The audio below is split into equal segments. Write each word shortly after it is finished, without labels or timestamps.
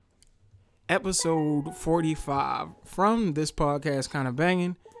episode 45 from this podcast, Kind of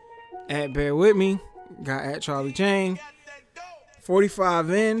Banging. At Bear With Me, got at Charlie Jane. 45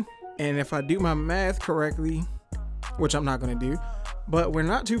 in, and if I do my math correctly, which I'm not going to do, but we're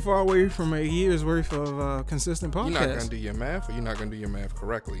not too far away from a year's worth of consistent podcasts. You're not going to do your math, or you're not going to do your math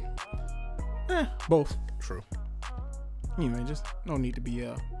correctly? Both. True. Anyway, just no need to be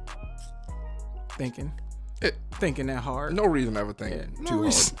thinking that hard. No reason to ever think too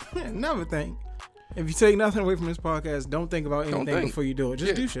hard. Never think. If you take nothing away from this podcast, don't think about anything before you do it.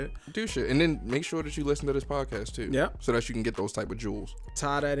 Just do shit. Do shit. And then make sure that you listen to this podcast too. Yeah. So that you can get those type of jewels.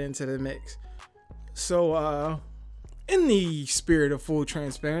 Tie that into the mix. So, in the spirit of full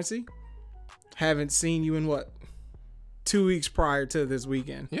transparency, haven't seen you in 2 weeks prior to this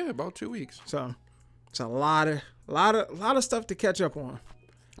weekend. Yeah, about 2 weeks. So it's a lot of stuff to catch up on.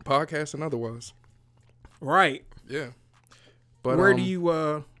 Podcast and otherwise. Right. Yeah. But where do you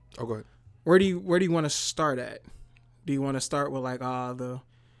oh, go ahead. Where do you want to start at? Do you want to start with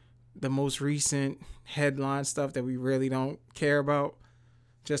the most recent headline stuff that we really don't care about,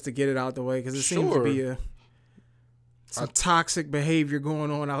 just to get it out the way? Because it seems to be some toxic behavior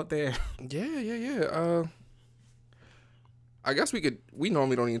going on out there. Yeah. I guess we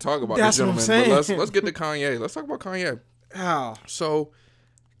normally don't even talk about That's this gentleman, but let's get to Kanye. Let's talk about Kanye. How? So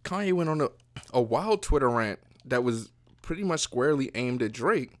Kanye went on a wild Twitter rant that was pretty much squarely aimed at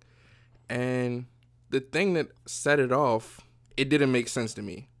Drake. And the thing that set it off, it didn't make sense to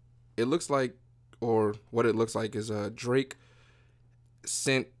me. It looks like, or what it looks like is Drake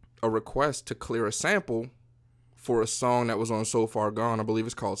sent a request to clear a sample for a song that was on So Far Gone. I believe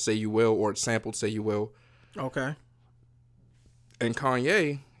it's called Say You Will, or it sampled Say You Will. Okay. And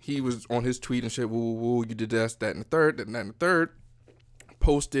Kanye, he was on his tweet and shit, woo, woo, woo, you did this, that, and the third,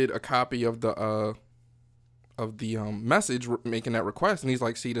 posted a copy of the message making that request, and he's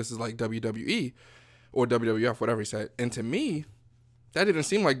like, see, this is like WWE or WWF, whatever he said. And to me, that didn't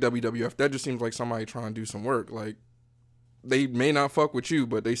seem like WWF. That just seems like somebody trying to do some work. Like, they may not fuck with you,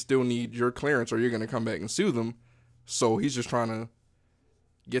 but they still need your clearance or you're going to come back and sue them. So he's just trying to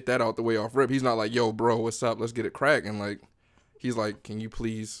get that out the way off rip. He's not like, yo, bro, what's up? Let's get it cracking. Like, he's like, can you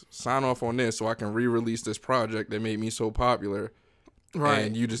please sign off on this so I can re-release this project that made me so popular? Right.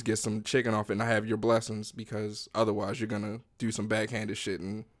 And you just get some chicken off it and I have your blessings, because otherwise you're going to do some backhanded shit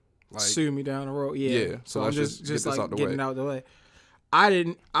and like sue me down the road. Yeah. So I'm just like out the getting way. out the way. I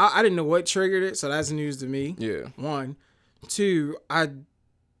didn't know what triggered it, so that's news to me. Yeah. 1. 2, I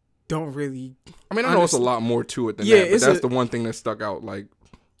don't really. I mean, I know it's a lot more to it than that, but that's the one thing that stuck out. Like,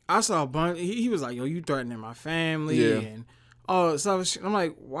 I saw a bunch. He was like, "Yo, you threatening my family," and all this other shit. I'm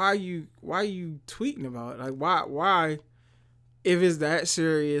like, why are you tweeting about it? Like, why? If it's that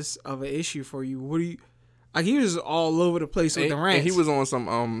serious of an issue for you, what do you? Like, he was just all over the place with the rants. And he was on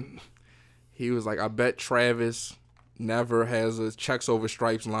some he was like, I bet Travis never has a Checks Over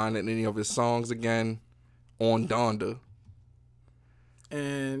Stripes line in any of his songs again on Donda.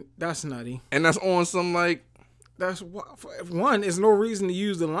 And that's nutty. And that's on some like. That's one. There's no reason to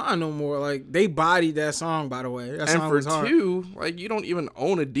use the line no more. Like, they bodied that song, by the way. That song was hard. 2, like, you don't even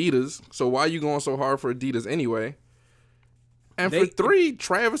own Adidas, so why are you going so hard for Adidas anyway? And for 3,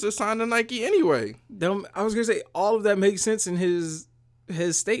 Travis is signed to Nike anyway. I was gonna say all of that makes sense in his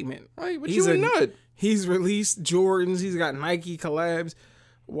statement. Right, but he's a nut. He's released Jordans. He's got Nike collabs.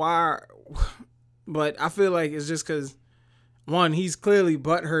 Why? But I feel like it's just because, one, he's clearly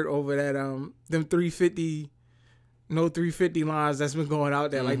butthurt over that them 350. No 350 lines that's been going out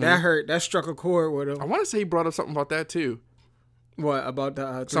there. Like, that hurt. That struck a chord with him. I want to say he brought up something about that too. What about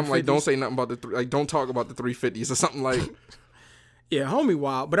the something like, don't say nothing about don't talk about the 350s or something like. Yeah, homie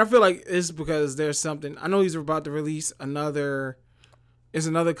wild. But I feel like it's because there's something. I know he's about to release another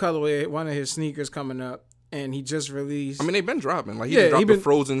colorway, one of his sneakers coming up, and he just released. I mean, they've been dropping. Like, he just dropped the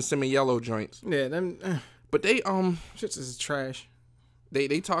frozen semi-yellow joints. Yeah, them. But they shits is trash.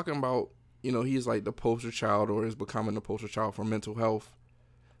 They talking about, you know, he's like the poster child, or is becoming the poster child for mental health.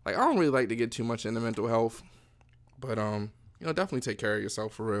 Like, I don't really like to get too much into mental health, but you know, definitely take care of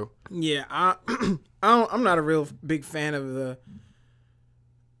yourself for real. Yeah, I'm not a real big fan of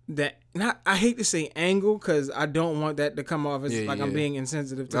I hate to say angle, because I don't want that to come off as I'm being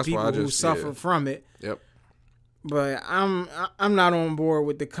insensitive to people who suffer from it. Yep. But I'm not on board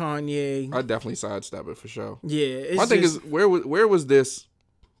with the Kanye. I definitely sidestep it for sure. Yeah. My thing is, where was this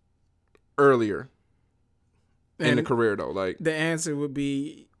earlier in the career though? Like, the answer would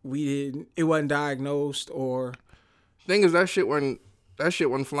be it wasn't diagnosed, or. Thing is, that shit wasn't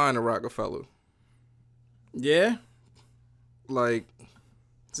flying to Rockefeller. Yeah. Like,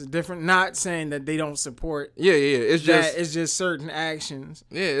 It's a different. Not saying that they don't support. Yeah. It's just it's just certain actions.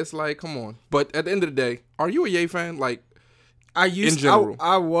 Yeah, it's like, come on. But at the end of the day, are you a Ye fan? Like, in general,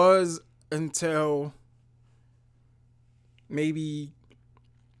 I was until maybe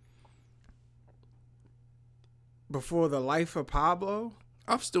before The Life of Pablo.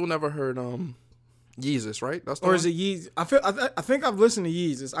 I've still never heard Yeezus, right? That's the or one? Is it Yeezus? I think I've listened to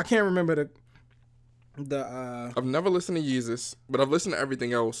Yeezus. I can't remember I've never listened to Yeezus, but I've listened to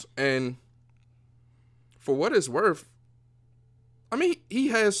everything else. And for what it's worth, I mean, he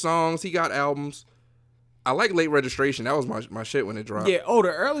has songs, he got albums. I like Late Registration. That was my shit when it dropped. Yeah,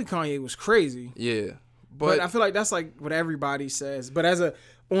 the early Kanye was crazy. Yeah. But I feel like that's like what everybody says. But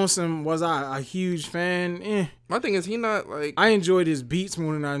was I a huge fan? My thing is, he not like... I enjoyed his beats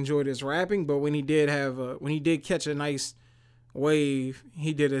more than I enjoyed his rapping, but when he did catch a nice wave,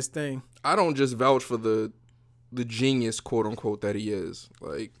 he did his thing. I don't just vouch for the genius, quote unquote, that he is.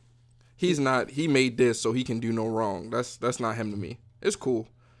 Like, he's not. He made this so he can do no wrong. That's not him to me. It's cool,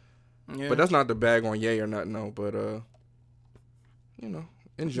 yeah. But that's not the bag on Ye or nothing. No, but in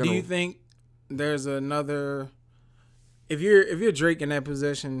general. Do you think there's another? If you're Drake in that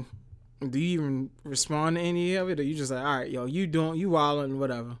position, do you even respond to any of it, or you just like, all right, yo, you wildin',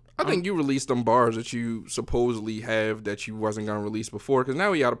 whatever? I think you released them bars that you supposedly have that you wasn't gonna release before, because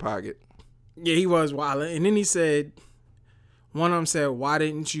now he out of pocket. Yeah, he was wildin', and then he said, one of them said, "Why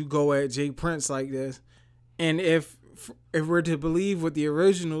didn't you go at Jay Prince like this?" And if we're to believe what the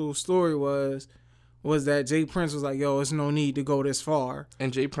original story was that Jay Prince was like, "Yo, there's no need to go this far."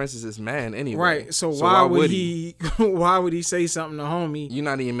 And Jay Prince is his man anyway. Right. So why would he? Why would he say something to homie? You're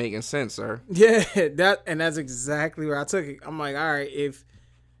not even making sense, sir. Yeah, that's exactly where I took it. I'm like, all right, if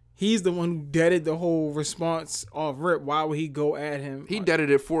he's the one who deaded the whole response off rip, why would he go at him? He deaded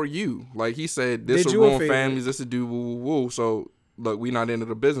it for you. Like, he said, this will ruin families, this will do woo woo woo. So look, we not into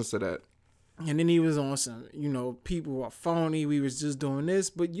the business of that. And then he was on some, people are phony. We was just doing this,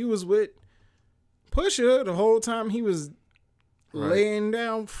 but you was with Pusha the whole time. He was laying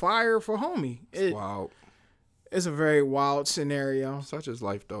down fire for homie. It's wild. It's a very wild scenario. Such is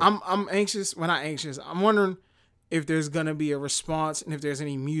life, though. I'm anxious. Well, not anxious. I'm wondering if there's gonna be a response and if there's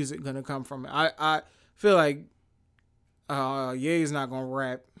any music gonna come from it. I feel like Ye is not gonna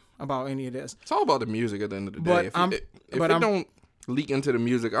rap about any of this. It's all about the music at the end of the day. If it don't leak into the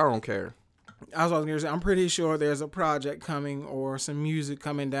music, I don't care. I was gonna say, I'm pretty sure there's a project coming or some music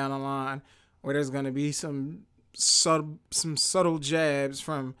coming down the line where there's gonna be some subtle jabs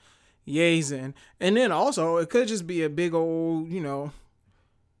from Ye's in. And then also it could just be a big old,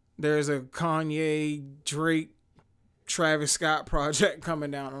 there's a Kanye, Drake, Travis Scott project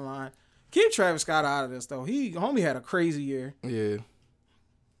coming down the line. Keep Travis Scott out of this though. Homie had a crazy year. Yeah.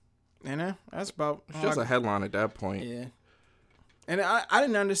 And that's about it's just a headline at that point. Yeah. And I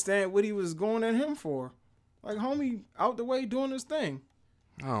didn't understand what he was going at him for. Like, homie out the way doing his thing.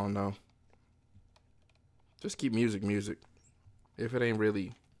 I don't know. Just keep music. If it ain't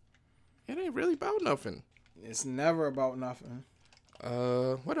really about nothing. It's never about nothing.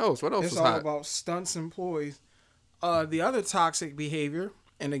 What else? What else it's is all hot? About stunts and ploys. The other toxic behavior,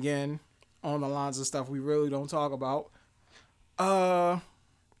 and again, on the lines of stuff we really don't talk about. A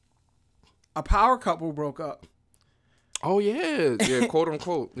power couple broke up. Oh yeah, quote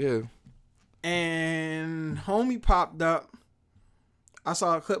unquote, yeah. And homie popped up. I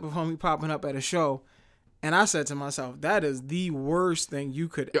saw a clip of homie popping up at a show, and I said to myself, "That is the worst thing you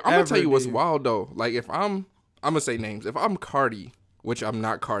could ever do." I'm gonna tell you what's wild though. Like, if I'm gonna say names. If I'm Cardi, which I'm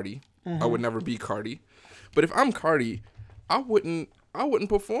not Cardi, I would never be Cardi. But if I'm Cardi, I wouldn't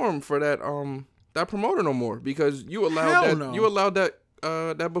perform for that promoter no more, because you allowed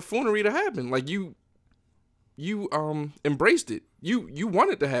that buffoonery to happen. Like, you embraced it. You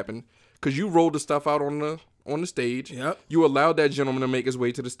wanted it to happen because you rolled the stuff out on the stage. Yep. You allowed that gentleman to make his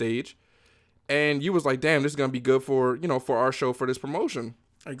way to the stage, and you was like, "Damn, this is gonna be good for our show, for this promotion."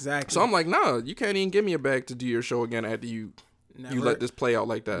 Exactly. So I'm like, "Nah, you can't even give me a bag to do your show again after you let this play out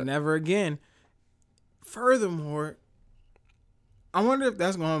like that." Never again. Furthermore, I wonder if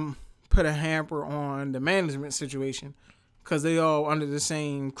that's gonna put a hamper on the management situation. Because they all under the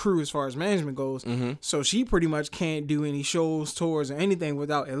same crew as far as management goes. Mm-hmm. So she pretty much can't do any shows, tours, or anything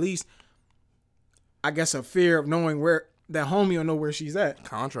without at least, I guess, a fear of knowing where that homie will know where she's at.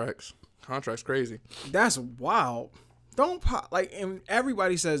 Contracts crazy. That's wild. Don't pop. Like, and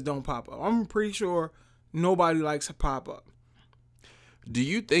everybody says don't pop up. I'm pretty sure nobody likes a pop up. Do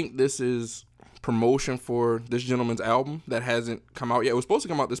you think this is promotion for this gentleman's album that hasn't come out yet? It was supposed to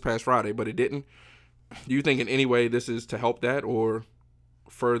come out this past Friday, but it didn't. Do you think in any way this is to help that or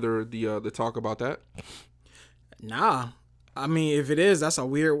further the talk about that? Nah. I mean, if it is, that's a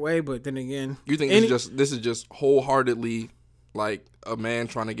weird way. But then again, You think this is just wholeheartly like a man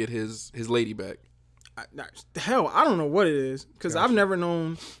trying to get his lady back? Hell, I don't know what it is because Gotcha. I've never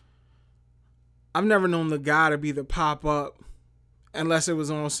known the guy to be the pop up unless it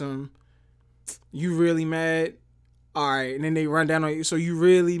was on some. You really mad? All right, and then they run down on you. So you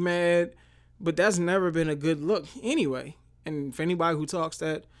really mad? But that's never been a good look anyway. And for anybody who talks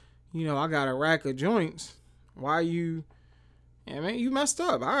that, I got a rack of joints. Why you? Yeah, man, you messed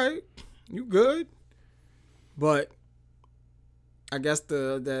up. All right, you good? But I guess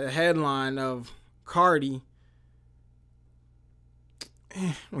the headline of Cardi,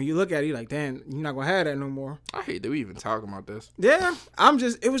 when you look at it, you're like, damn, you're not gonna have that no more. I hate that we even talking about this. Yeah,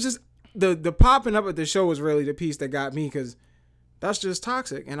 it was just the popping up at the show was really the piece that got me because that's just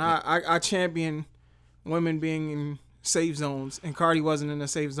toxic. And I champion women being in safe zones, and Cardi wasn't in a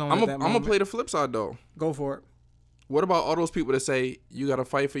safe zone at that moment. I'm gonna play the flip side though. Go for it. What about all those people that say you gotta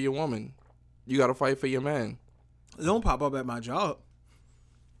fight for your woman, you gotta fight for your man? Don't pop up at my job.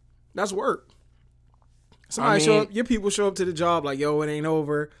 That's work. Somebody show up. Your people show up to the job like, yo, it ain't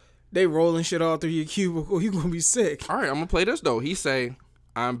over. They rolling shit all through your cubicle. You gonna be sick. All right, I'm gonna play this though. He say,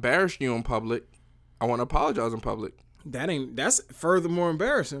 I embarrassed you in public. I want to apologize in public. That's furthermore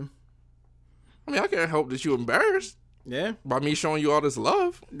embarrassing. I mean, I can't help that you embarrassed. Yeah. By me showing you all this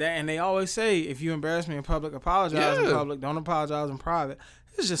love. And they always say, if you embarrass me in public, apologize in public. Don't apologize in private.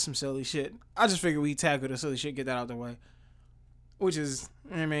 It's just some silly shit. I just figured we tackle the silly shit, get that out the way. Which is,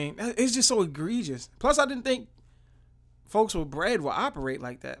 I mean, it's just so egregious. Plus, I didn't think folks with bread will operate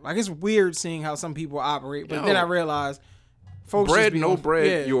like that. Like, it's weird seeing how some people operate. But then I realized, folks bread, just no bread.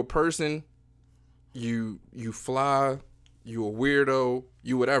 Yeah. You're a person. You fly. You a weirdo.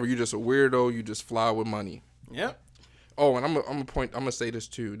 You whatever. You just a weirdo. You just fly with money. Yep. Oh, and I'm gonna say this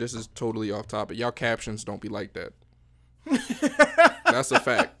too. This is totally off topic. Y'all captions don't be like that. That's a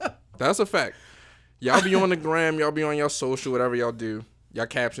fact. That's a fact. Y'all be on the gram, y'all be on your social, whatever y'all do. Y'all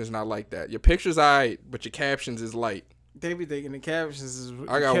captions not like that. Your pictures alright, but your captions is light. They be thinking the captions is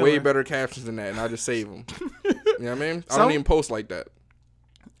I got killer. way better captions than that, and I just save them. You know what I mean? I don't even post like that.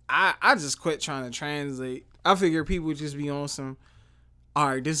 I just quit trying to translate. I figure people just be on some, all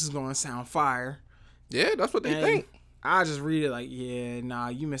right, this is going to sound fire. Yeah, that's what they think. I just read it like, yeah, nah,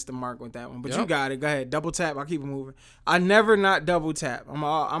 you missed the mark with that one. But you got it. Go ahead. Double tap. I'll keep it moving. I never not double tap. I'm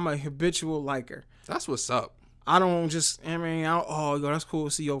a habitual liker. That's what's up. I don't just, yo, that's cool.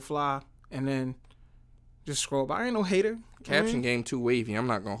 See your fly. And then just scroll by. I ain't no hater. Caption game too wavy. I'm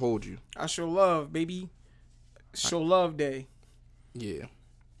not going to hold you. I show love, baby. Show love day. Yeah.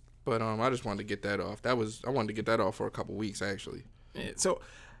 But I just wanted to get that off. I wanted to get that off for a couple weeks, actually. Yeah, so,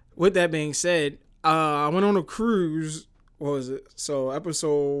 with that being said, I went on a cruise. What was it? So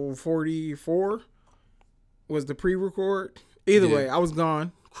episode 44 was the pre-record. Either way, I was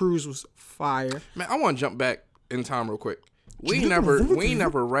gone. Cruise was fire. Man, I want to jump back in time real quick. We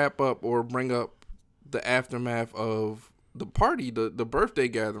never wrap up or bring up the aftermath of the party, the birthday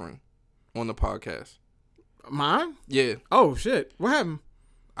gathering on the podcast. Mine? Yeah. Oh shit! What happened?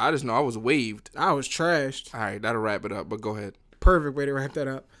 I just know I was waved. I was trashed. All right, that'll wrap it up. But go ahead. Perfect way to wrap that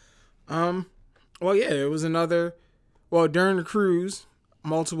up. Well, yeah, it was another. Well, during the cruise,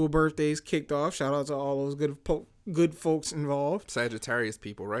 multiple birthdays kicked off. Shout out to all those good folks involved. Sagittarius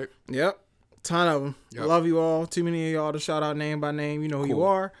people, right? Yep, ton of them. Yep. Love you all. Too many of y'all to shout out name by name. You know who you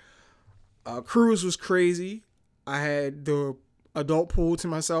are. Cruise was crazy. I had the adult pool to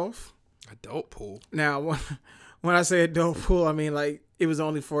myself. Adult pool. Now, when I say adult pool, I mean like it was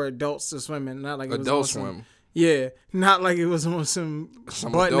only for adults to swim in, not like it was adult on swim. Yeah, not like it was on some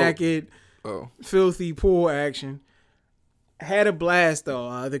butt naked, filthy pool action. Had a blast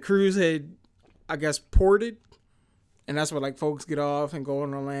though. The cruise had, I guess, ported, and that's where like folks get off and go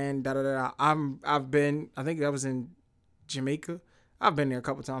on the land. Da da da. I think that was in Jamaica. I've been there a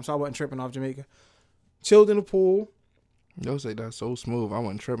couple times, so I wasn't tripping off Jamaica. Chilled in the pool. You'll say that's so smooth. I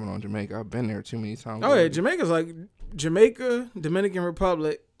wasn't tripping on Jamaica. I've been there too many times. Oh yeah, Jamaica's like Jamaica, Dominican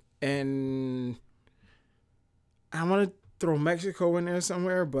Republic, and I want to throw Mexico in there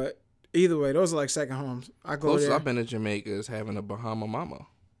somewhere, but either way, those are like second homes. I go closest there. I've been to Jamaica is having a Bahama Mama.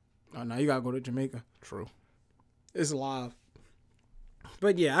 Oh no, you gotta go to Jamaica. True. It's live.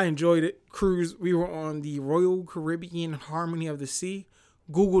 But yeah, I enjoyed it. Cruise. We were on the Royal Caribbean Harmony of the Sea.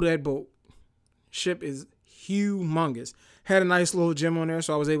 Google that boat. Ship is humongous. Had a nice little gym on there,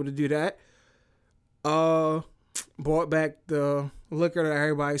 so I was able to do that. Bought back the liquor that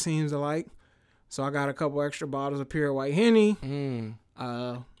everybody seems to like. So I got a couple extra bottles of pure white Henny.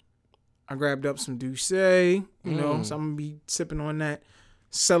 I grabbed up some Douce, you know, so I'm going to be sipping on that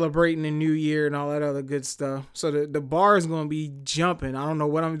celebrating the new year and all that other good stuff. So the bar is going to be jumping. I don't know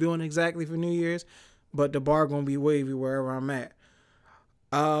what I'm doing exactly for New Year's, but the bar going to be wavy wherever I'm at.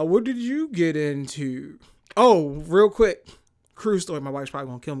 What did you get into? Oh, real quick. Cruise story. My wife's probably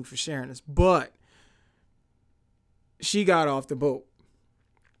going to kill me for sharing this, but she got off the boat.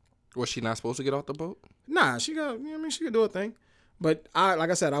 Was she not supposed to get off the boat? Nah, she got, she could do a thing. But like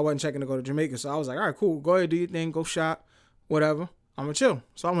I said, I wasn't checking to go to Jamaica. So I was like, all right, cool. Go ahead, do your thing. Go shop, whatever. I'm going to chill.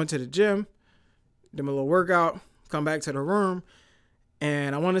 So I went to the gym, did my little workout, come back to the room.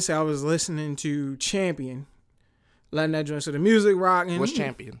 And I want to say I was listening to Champion, letting that joint. So the music rocking. What's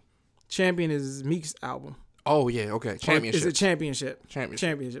Champion? Champion is Meek's album. Oh, yeah, okay. Championship. It's a championship.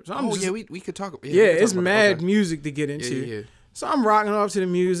 Championship. So I'm yeah, we could talk. Yeah, it's mad music to get into. Yeah. So I'm rocking off to the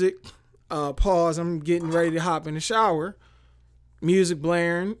music. Pause. I'm getting ready to hop in the shower. Music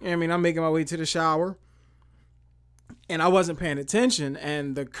blaring. I'm making my way to the shower. And I wasn't paying attention.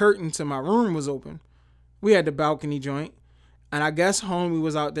 And the curtain to my room was open. We had the balcony joint. And I guess homie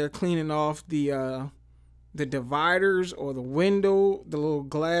was out there cleaning off the dividers or the window, the little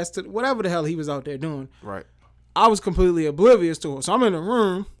glass, whatever the hell he was out there doing. Right. I was completely oblivious to it. So I'm in the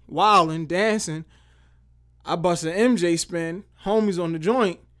room, wilding, dancing. I bust an MJ spin. Homie's on the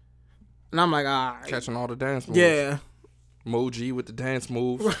joint. And I'm like, all right. Catching all the dance moves. Yeah. Moji with the dance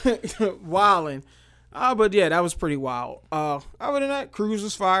moves. Wilding. But yeah, that was pretty wild. Other than that, cruise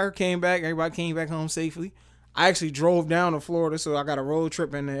was fire. Came back. Everybody came back home safely. I actually drove down to Florida, so I got a road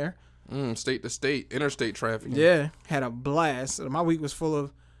trip in there. State to state, interstate traffic. Yeah. Had a blast. So my week was full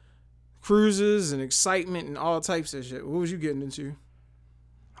of cruises and excitement and all types of shit. What was you getting into?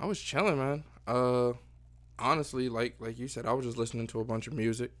 I was chilling, man. Honestly, like you said, I was just listening to a bunch of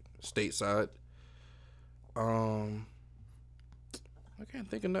music, stateside. I can't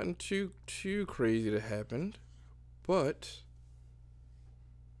think of nothing too crazy that happened, but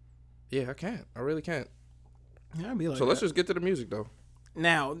yeah, I can't. I really can't. Yeah, I'd be like so let's just get to the music though.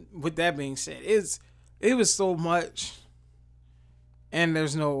 Now, with that being said, it was so much, and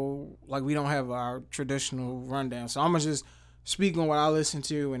there's no, we don't have our traditional rundown. So I'm gonna just speak on what I listen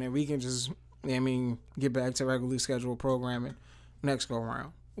to, and then we can just, get back to regularly scheduled programming next go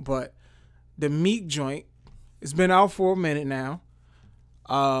around. But the Meek joint, it's been out for a minute now.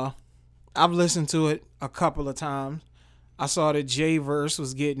 I've listened to it a couple of times. I saw the J verse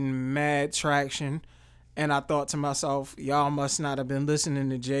was getting mad traction, and I thought to myself, y'all must not have been listening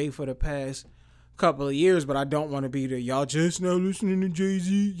to Jay for the past couple of years, but I don't want to be y'all just now listening to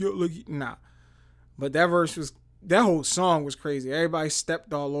Jay-Z. Nah. But that whole song was crazy. Everybody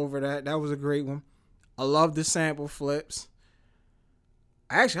stepped all over that. That was a great one. I love the sample flips.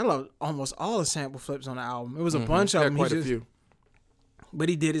 I love almost all the sample flips on the album. It was a bunch of them. Quite a few. But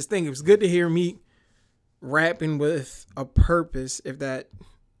he did his thing. It was good to hear Meek rapping with a purpose, if that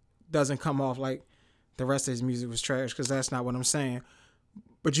doesn't come off like the rest of his music was trash, because that's not what I'm saying.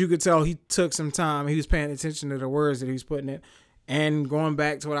 But you could tell he took some time. He was paying attention to the words that he was putting in. And going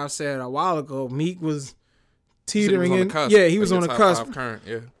back to what I said a while ago, Meek was teetering in. Yeah, he was on the cusp. Current,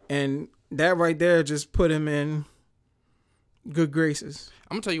 yeah. And that right there just put him in good graces.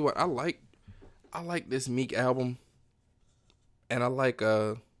 I'm gonna tell you what, I like this Meek album, and I like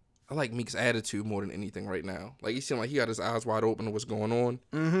Meek's attitude more than anything right now. Like, he seemed like he got his eyes wide open to what's going on.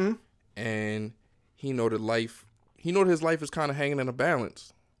 Mm-hmm. And he know that his life is kind of hanging in a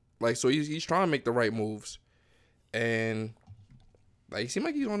balance. Like, so he's trying to make the right moves. And he seemed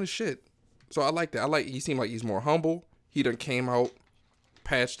like he's on his shit. So I like that. He seemed like he's more humble. He done came out,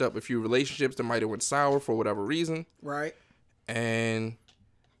 patched up a few relationships that might have went sour for whatever reason. Right. And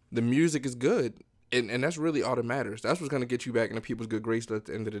the music is good. And that's really all that matters. That's what's going to get you back into people's good graces at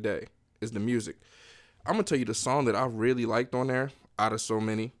the end of the day, is the music. I'm going to tell you the song that I really liked on there, out of so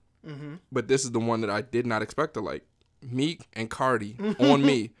many. Mm-hmm. But this is the one that I did not expect to like. Meek and Cardi, On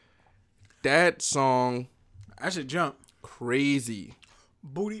Me. That song. That should jump. Crazy.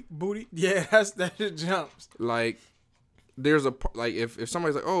 Booty. Yeah, that shit jumps. Like, there's if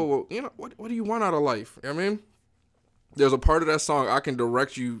somebody's like, oh, well, what do you want out of life? You know what I mean? There's a part of that song I can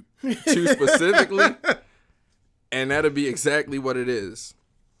direct you to specifically, and that'll be exactly what it is.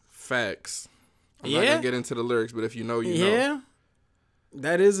 Facts. I'm not gonna get into the lyrics, but if you know, you know. Yeah.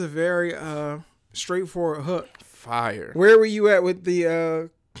 That is a very straightforward hook. Fire. Where were you at with the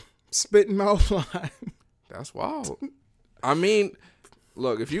spitting mouth line? That's wild. I mean,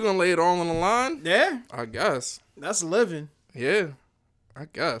 look, if you're gonna lay it all on the line, yeah, I guess. That's living. Yeah. I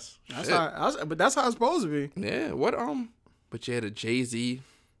guess. But that's how it's supposed to be. Yeah. What but yeah, the Jay-Z.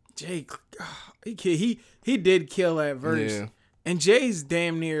 Jay, he did kill that verse. Yeah. And Jay's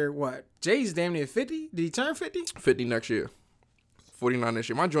damn near what? Jay's damn near 50? Did he turn 50? 50 next year. 49 this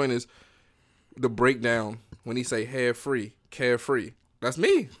year. My joint is the breakdown when he say hair free, carefree. That's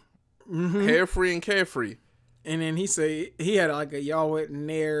me. Hair free and carefree. And then he had like a y'all wasn't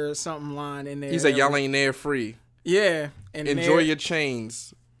there something line in there. He said y'all ain't there free. Yeah. And enjoy your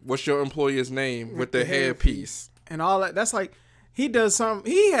chains. What's your employer's name with the hairpiece? And all that. That's like, he does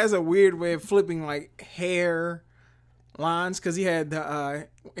something. He has a weird way of flipping like hair lines, because he had the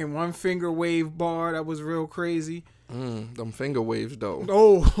in one finger wave bar that was real crazy. Them finger waves though.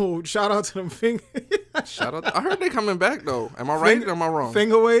 Oh, shout out to them finger. Shout out. I heard they coming back though. Am I right or am I wrong?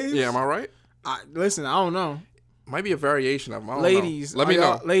 Finger waves? Yeah, am I right? Listen, I don't know. Might be a variation of them. I don't Ladies, know. Let me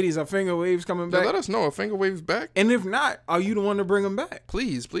know. Ladies, are finger waves coming back? Let us know if finger waves back. And if not, are you the one to bring them back?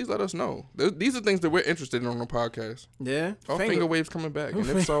 Please let us know. These are things that we're interested in on the podcast. Yeah. Are finger waves coming back? And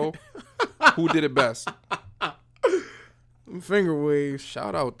if so, who did it best? Finger waves.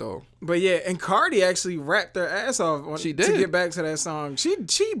 Shout out though. But yeah, and Cardi actually rapped her ass off she did. to get back to that song. She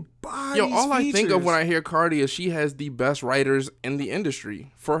bodies Yo, all features. I think of when I hear Cardi is she has the best writers in the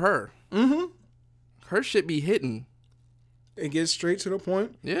industry for her. Mm-hmm. Her shit be hitting. It gets straight to the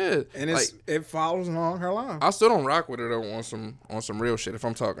point. Yeah. And it follows along her line. I still don't rock with her though on some real shit. If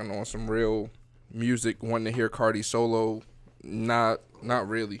I'm talking on some real music, wanting to hear Cardi solo, not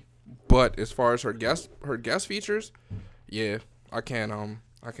really. But as far as her guest features, yeah, I can't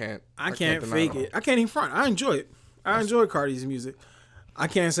fake it. I can't even front. I enjoy it. I enjoy Cardi's music. I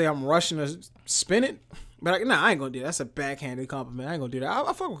can't say I'm rushing to spin it, but I ain't gonna do that. That's a backhanded compliment. I ain't gonna do that.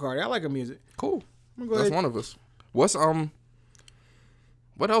 I fuck with Cardi. I like her music. Cool. That's one of us. What's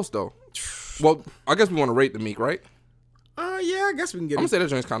what else though? Well, I guess we want to rate the Meek, right? Yeah, I guess we can get I'm gonna say that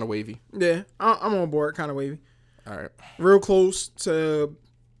joint's kind of wavy. Yeah, I'm on board. Kind of wavy. All right. Real close to,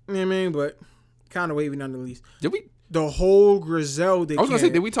 you know what I mean, but kind of wavy nonetheless. Did we? The whole Griselda camp. I was gonna say,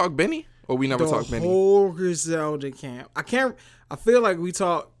 did we talk Benny? Or we never talked Benny? The whole Griselda camp. I feel like we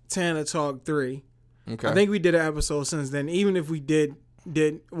talked 10 or talked 3. Okay. I think we did an episode since then. Even if we did,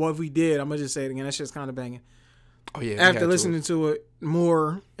 I'm gonna just say it again. That shit's kind of banging. Oh yeah. After listening to it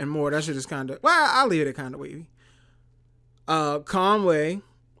more and more, that shit is kind of, well, I'll leave it kind of wavy. Conway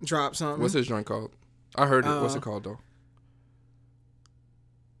dropped something. What's his joint called? I heard it. What's it called though?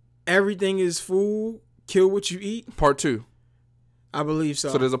 Everything is food. Kill what you eat. Part 2. I believe so.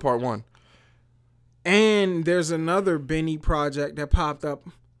 So there's a part 1. And there's another Benny project that popped up.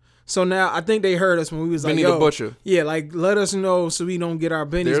 So now I think they heard us when we was Benny like, the Butcher. Yeah, like let us know so we don't get our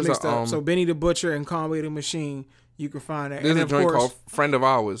Bennies mixed up. So Benny the Butcher and Conway the Machine, you can find that. There's a joint called Friend of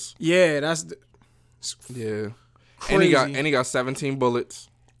Ours. Yeah, that's yeah. Crazy. And he got 17 bullets.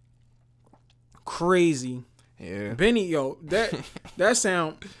 Crazy. Yeah. Benny, yo, that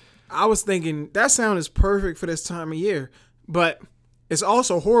sound, I was thinking that sound is perfect for this time of year, but it's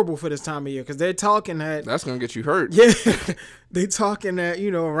also horrible for this time of year because they're talking that that's gonna get you hurt. Yeah, they talking that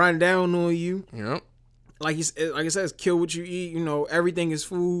run down on you. Yep. Like it says, kill what you eat. Everything is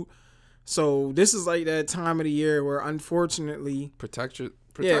food. So this is like that time of the year where unfortunately protect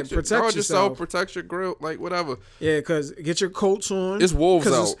protect yourself, protect your grill, like whatever. Yeah, because get your coats on. It's wolves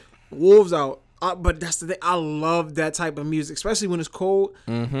out. It's wolves out. But that's the thing. I love that type of music, especially when it's cold.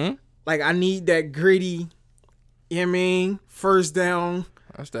 Mm-hmm. Like, I need that gritty, you know what I mean? First down.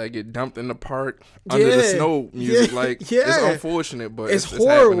 That's that get dumped in the park under the snow music. It's unfortunate, but it's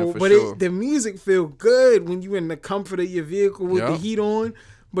horrible. But sure. The music feel good when you in the comfort of your vehicle with the heat on,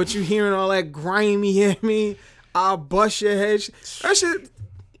 but you hearing all that grimy, you know what I mean? I'll bust your head. That shit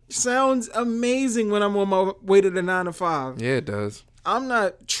sounds amazing when I'm on my way to the 9 to 5. Yeah, it does. I'm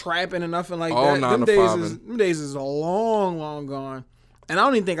not trapping or nothing like all that. 9 Them to 5 days is long, long gone. And I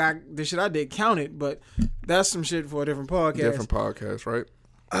don't even think the shit I did counted, but that's some shit for a different podcast. Different podcast, right?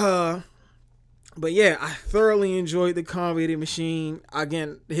 But yeah, I thoroughly enjoyed the Conway the Machine.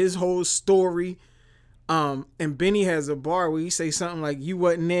 Again, his whole story. And Benny has a bar where he say something like, "You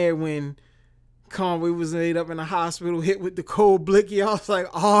wasn't there when Conway was laid up in the hospital, hit with the cold blicky." I was like,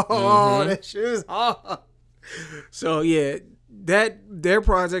 "Oh, that shit is hard." So yeah. Their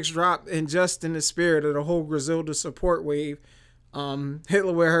projects dropped, and just in the spirit of the whole Griselda support wave,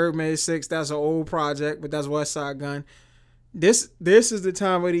 Hitler with Herb 6, that's an old project, but that's West Side Gun. This is the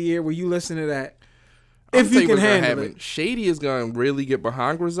time of the year where you listen to that. If you can handle it. Shady is gonna really get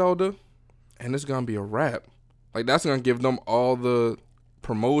behind Griselda, and it's gonna be a wrap. Like that's gonna give them all the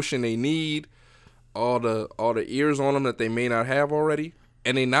promotion they need, all the ears on them that they may not have already,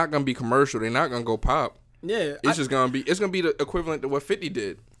 and they're not gonna be commercial. They're not gonna go pop. Yeah, it's gonna be the equivalent to what 50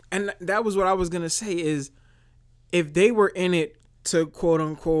 did. And that was what I was gonna say is, if they were in it to quote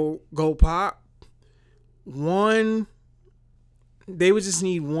unquote go pop, they would just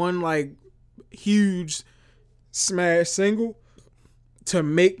need one like huge smash single, to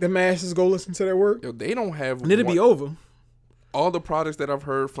make the masses go listen to their work. Yo, they don't have. And it'll be over. All the products that I've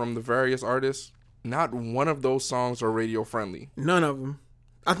heard from the various artists, not one of those songs are radio friendly. None of them.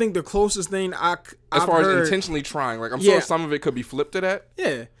 I think the closest thing I've as far heard, as intentionally trying, like I'm sure some of it could be flipped to that.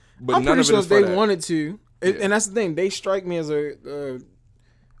 Yeah, but I'm none pretty of it sure is if for they that. wanted to, and that's the thing. They strike me as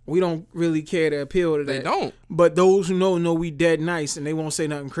we don't really care to appeal to that. They don't. But those who know we dead nice, and they won't say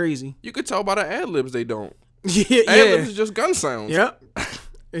nothing crazy. You could tell by the ad libs they don't. Yeah, Ad libs is just gun sounds. Yep.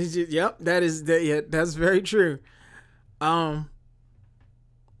 It's just, yep. That's very true. I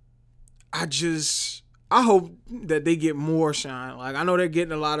hope that they get more shine. Like, I know they're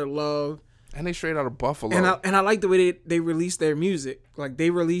getting a lot of love. And they straight out of Buffalo. And I like the way they release their music. Like,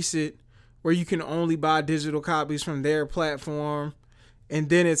 they release it where you can only buy digital copies from their platform, and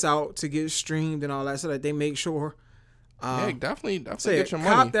then it's out to get streamed and all that, so that they make sure. Yeah, definitely get your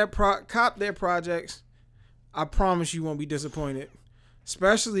money. Cop their projects. I promise you won't be disappointed.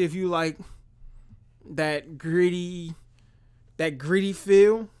 Especially if you like that gritty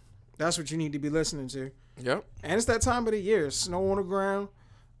feel. That's what you need to be listening to. Yep. And it's that time of the year. Snow on the ground,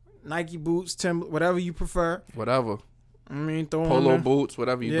 Nike boots, Timber, whatever you prefer. Whatever. I mean, throw Polo on boots,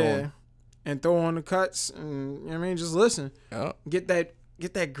 whatever you're doing. And throw on the cuts, and you know what I mean, just listen. Yep. Get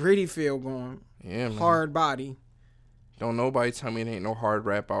that gritty feel going. Yeah, man. Hard body. Don't nobody tell me it ain't no hard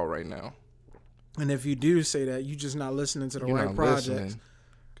rap out right now. And if you do say that, you just not listening to the right projects.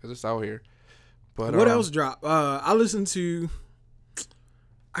 Because it's out here. But what else dropped? I listened to.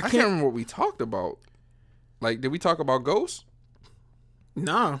 I can't remember what we talked about. Like, did we talk about Ghost?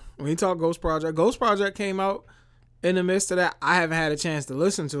 Nah, we talked Ghost Project. Ghost Project came out in the midst of that. I haven't had a chance to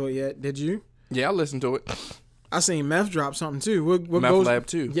listen to it yet. Did you? Yeah, I listened to it. I seen Meth drop something too. What Meth Ghost, Lab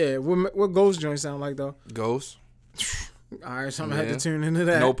too. Yeah, what Ghost joint sound like though? Ghost. All right, so I'm gonna have to tune into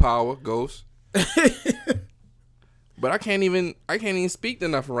that. No Power, Ghost. But I can't even speak to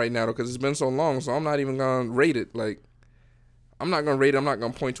nothing right now because it's been so long. So I'm not even gonna rate it. Like, I'm not gonna rate it. I'm not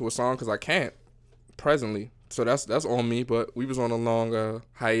gonna point to a song because I can't presently. So that's on me. But we was on a long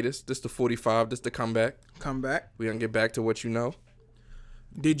hiatus. This the 45. This the comeback. We gonna get back to what you know.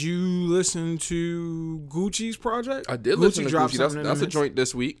 Did you listen to Gucci's project? I did listen to Gucci. That's a joint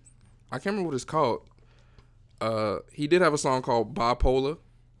this week. I can't remember what it's called. He did have a song called Bipolar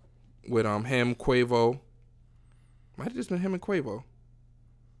with him, Quavo. Might have just been him and Quavo.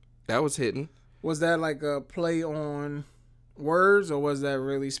 That was hitting. Was that like a play on words, or was that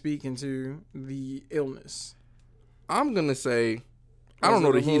really speaking to the illness? I'm gonna say, I don't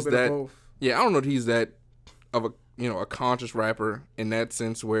know that he's that. Yeah, I don't know that he's that of a conscious rapper in that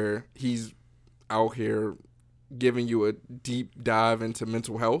sense where he's out here giving you a deep dive into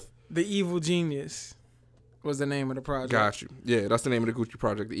mental health. The Evil Genius was the name of the project. Got you. Yeah, that's the name of the Gucci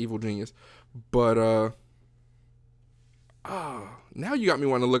project, The Evil Genius. But now you got me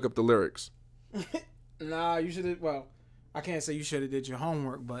wanting to look up the lyrics. Nah, you should have. Well, I can't say you should have did your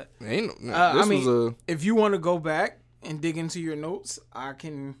homework, but if you want to go back and dig into your notes, I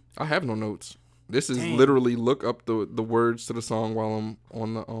can. I have no notes. This is literally look up the words to the song while I'm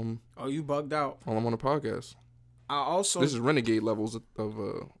on the Oh, you bugged out. While I'm on the podcast. This is renegade levels of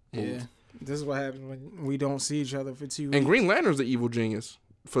yeah. This is what happens when we don't see each other for 2 weeks. And Green Lantern's the evil genius.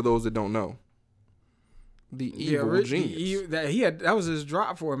 For those that don't know, the evil genius. That was his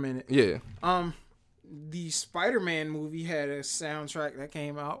drop for a minute. Yeah. The Spider-Man movie had a soundtrack that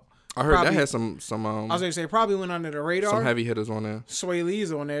came out. I heard that had some. I was gonna say probably went under the radar. Some heavy hitters on there. Sway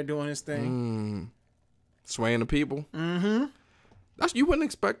Lee's on there doing his thing. Swaying the people. Mm-hmm. You wouldn't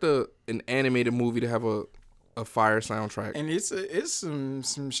expect an animated movie to have a fire soundtrack. And it's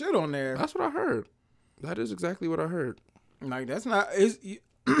some shit on there. That's what I heard. That is exactly what I heard. Like, that's not.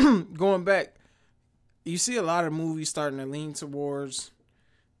 Going back, you see a lot of movies starting to lean towards,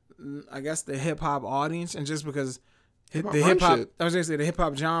 I guess, the hip hop audience, and just because the hip hop, I was gonna say the hip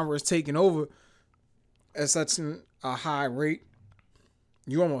hop genre is taking over at such a high rate,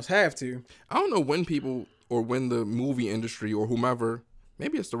 you almost have to. I don't know when people or when the movie industry or whomever,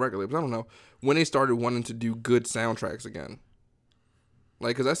 maybe it's the record labels, I don't know, when they started wanting to do good soundtracks again.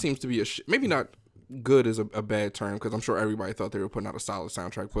 Like, because that seems to be maybe not good is a bad term, because I'm sure everybody thought they were putting out a solid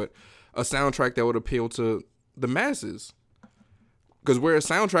soundtrack, but a soundtrack that would appeal to the masses. Because whereas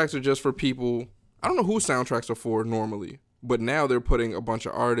soundtracks are just for people, I don't know who soundtracks are for normally, but now they're putting a bunch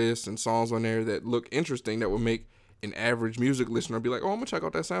of artists and songs on there that look interesting that would make an average music listener be like, oh, I'm going to check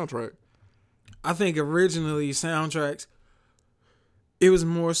out that soundtrack. I think originally soundtracks, it was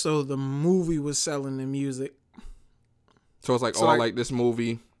more so the movie was selling the music. So it's like, I like this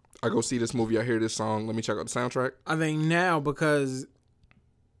movie. I go see this movie. I hear this song. Let me check out the soundtrack. I think now, because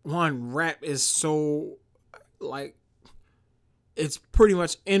one, rap is so, like, it's pretty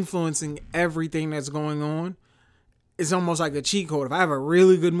much influencing everything that's going on. It's almost like a cheat code. If I have a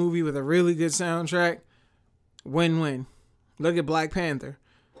really good movie with a really good soundtrack, win-win. Look at Black Panther.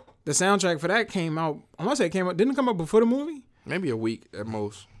 The soundtrack for that came out, I want to say it came out, didn't it come out before the movie? Maybe a week at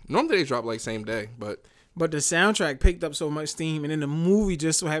most. Normally they drop like same day, but the soundtrack picked up so much steam, and then the movie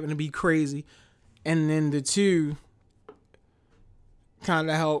just so happened to be crazy. And then the two kind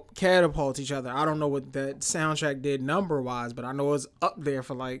of helped catapult each other. I don't know what that soundtrack did number-wise, but I know it's up there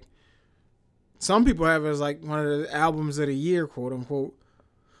for like, some people have it as like one of the albums of the year, quote-unquote,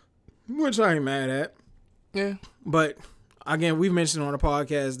 which I ain't mad at. yeah. But again, we've mentioned on the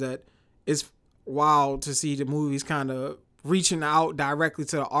podcast that it's wild to see the movies kind of reaching out directly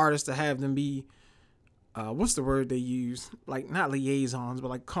to the artists to have them be, what's the word they use? Like, not liaisons, but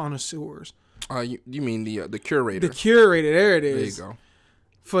like connoisseurs. You mean the curator? The curator, there it is. There you go.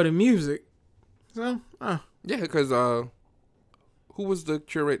 For the music. So, Yeah, because who was the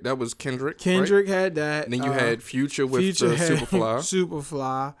curator? That was Kendrick. Kendrick right? had that. And then you had Future with Future had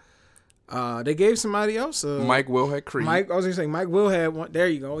Superfly. Superfly. They gave somebody else. Mike Will had Creed. I was gonna say Mike Will had one. There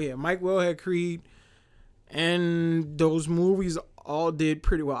you go. Yeah, Mike Will had Creed, and those movies all did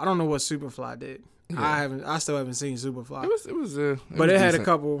pretty well. I don't know what Superfly did. Yeah. I still haven't seen Superfly. It was but it had a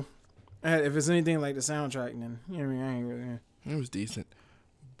couple. If it's anything like the soundtrack, then you know what I mean. I ain't really. It was decent,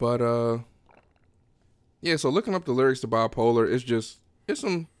 but yeah. So looking up the lyrics to Bipolar, it's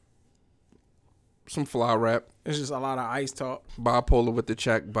some fly rap. It's just a lot of ice talk. Bipolar with the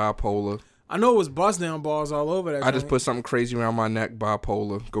check, bipolar. I know it was bust down balls all over that. I just put something crazy around my neck,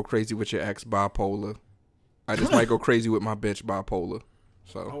 bipolar. Go crazy with your ex, bipolar. I just might go crazy with my bitch, bipolar.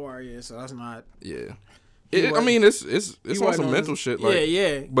 So. Oh, yeah. So that's not. Yeah. I mean, it's on some mental shit. Like,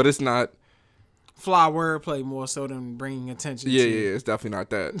 yeah. But it's not. Fly wordplay more so than bringing attention to. Yeah, it's definitely not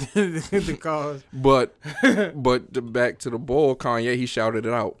that. The cause. But back to the bull, Kanye, he shouted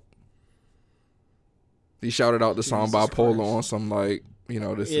it out. He shouted out the song Jesus Bipolar Christ. on some like,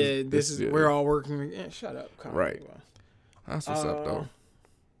 this is yeah. We're all working. Yeah, shut up, Kanye. Right. That's what's up though.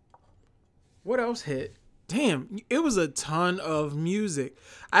 What else hit? Damn, it was a ton of music.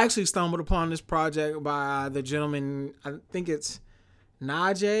 I actually stumbled upon this project by the gentleman, I think it's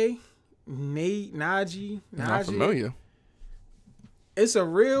Najee. Not familiar. It's a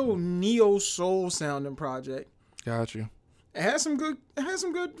real neo soul sounding project. Got you. It has some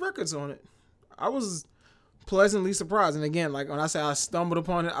good records on it. I was pleasantly surprised. And again, like when I say I stumbled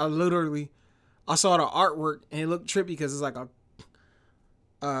upon it, I saw the artwork and it looked trippy because it's like a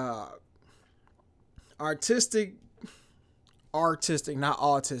artistic, not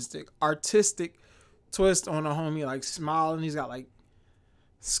autistic, artistic twist on a homie, like smiling. He's got like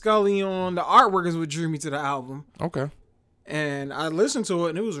Scully on. The artwork is what drew me to the album. Okay. And I listened to it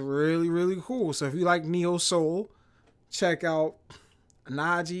and it was really, really cool. So if you like neo soul, check out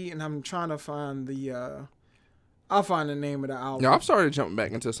Najee. And I'm trying to find I'll find the name of the album. Yeah, I've started jumping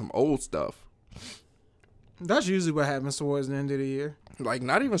back into some old stuff. That's usually what happens towards the end of the year. Like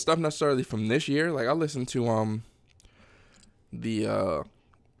not even stuff necessarily from this year. Like I listened to the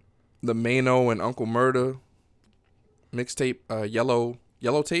Mano and Uncle Murda mixtape,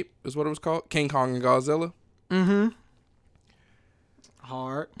 Yellow Tape is what it was called. King Kong and Godzilla. Mm-hmm.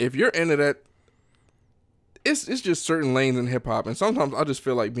 Hard. If you're into that, it's just certain lanes in hip hop, and sometimes I just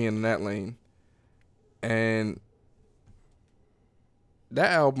feel like being in that lane. And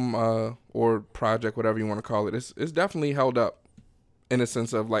that album or project, whatever you want to call it, it's definitely held up in a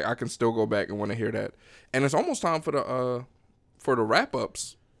sense of like I can still go back and want to hear that. And it's almost time for the wrap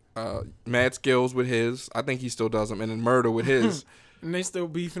ups. Mad Skills with his, I think he still does them, and then Murder with his. And they still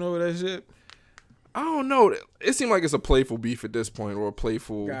beefing over that shit? I don't know. It seemed like it's a playful beef at this point, or a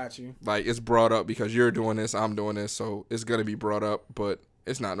playful. Got you. Like it's brought up because you're doing this, I'm doing this, so it's gonna be brought up, but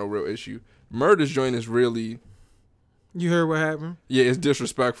it's not no real issue. Murder's joint is really. You heard what happened? Yeah, it's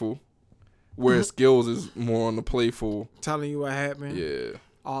disrespectful. Whereas Skills is more on the playful. Telling you what happened. Yeah.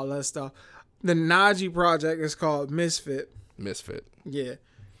 All that stuff. The Najee project is called Misfit. Yeah.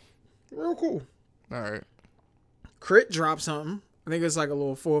 Real cool. All right. Crit dropped something. I think it's like a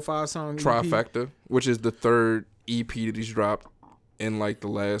little 4 or 5 song EP. Trifecta, which is the third EP that he's dropped in like the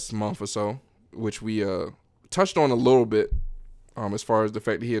last month or so, which we touched on a little bit as far as the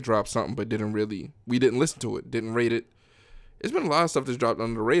fact that he had dropped something but we didn't listen to it, didn't rate it. It's been a lot of stuff that's dropped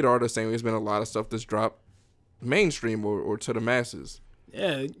under the radar, the same way there's been a lot of stuff that's dropped mainstream or to the masses.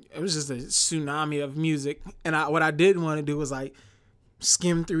 Yeah, it was just a tsunami of music. And what I didn't want to do was like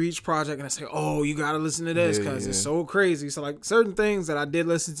skim through each project and I say, oh, you got to listen to this because it's so crazy. So like certain things that I did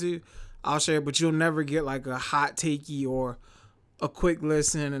listen to, I'll share, but you'll never get like a hot takey or a quick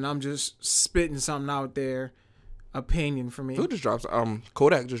listen and I'm just spitting something out there opinion for me. Who just dropped?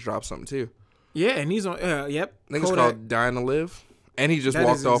 Kodak just dropped something too. Yeah, and he's on. Yep. I think it's called "Dying to Live," and he just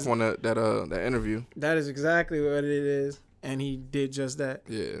walked off on that interview. That is exactly what it is, and he did just that.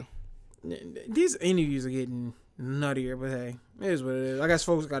 Yeah. These interviews are getting nuttier, but hey, it is what it is. I guess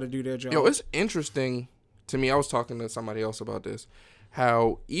folks got to do their job. Yo, it's interesting to me. I was talking to somebody else about this.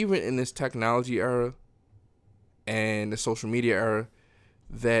 How even in this technology era and the social media era,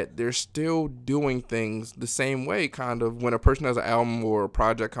 that they're still doing things the same way, kind of. When a person has an album or a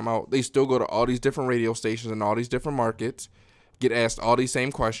project come out, they still go to all these different radio stations and all these different markets, get asked all these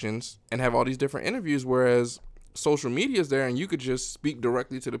same questions, and have all these different interviews, whereas social media is there and you could just speak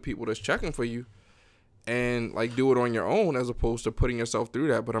directly to the people that's checking for you and like do it on your own as opposed to putting yourself through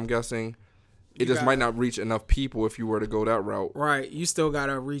that. But I'm guessing it just might not reach enough people if you were to go that route. Right. You still got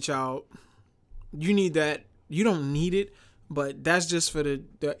to reach out. You need that. You don't need it, but that's just for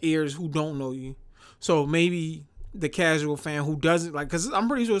the ears who don't know you. So maybe the casual fan who doesn't like, because I'm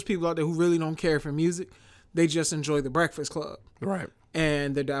pretty sure there's people out there who really don't care for music. They just enjoy the Breakfast Club. Right.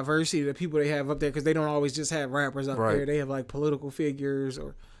 And the diversity of the people they have up there, because they don't always just have rappers up there. They have like political figures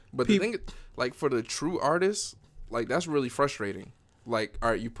or. But the thing, like for the true artists, like that's really frustrating. Like, all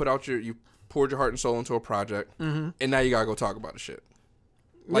right, you poured your heart and soul into a project, and now you gotta go talk about the shit.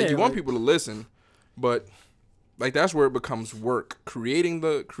 Like you want people to listen, but like that's where it becomes work. Creating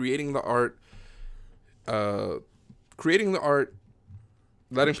the art,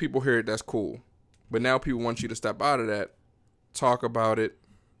 letting people hear it. That's cool. But now people want you to step out of that, talk about it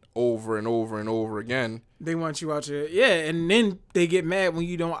over and over and over again. They want you out there. Yeah, and then they get mad when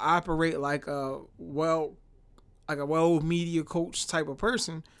you don't operate like a well media coach type of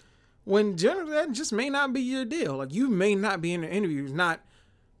person. When generally that just may not be your deal. Like you may not be in the interviews. Not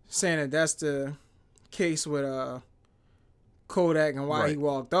saying that that's the case with Kodak and why he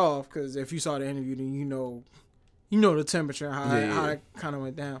walked off. Because if you saw the interview, then you know the temperature and how it kind of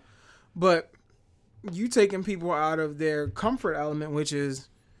went down. But you taking people out of their comfort element, which is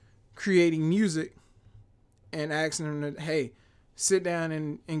creating music, and asking them to, hey, sit down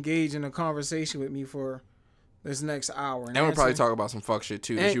and engage in a conversation with me for this next hour. And we'll probably talk about some fuck shit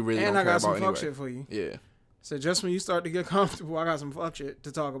too that you really don't care about anyway. And I got some fuck shit for you. Yeah. So just when you start to get comfortable, I got some fuck shit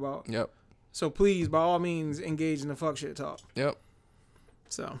to talk about. Yep. So please, by all means, engage in the fuck shit talk. Yep.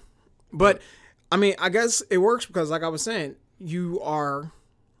 So, but I mean, I guess it works because, like I was saying, you're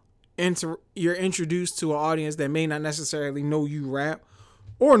introduced to an audience that may not necessarily know you rap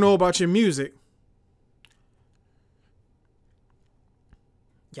or know about your music.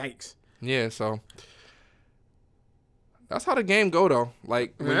 Yikes. Yeah, so that's how the game go though.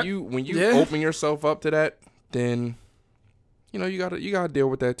 Like when you open yourself up to that, then you gotta deal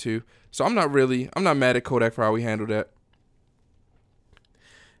with that too. So I'm not mad at Kodak for how he handled that.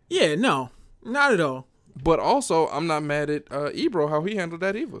 Yeah, no, not at all. But also I'm not mad at Ebro how he handled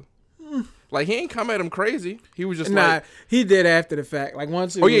that either. Like he ain't come at him crazy. He was just he did after the fact. Like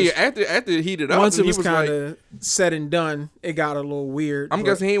once it after it heated up. Once it was kind of said and done, it got a little weird. I'm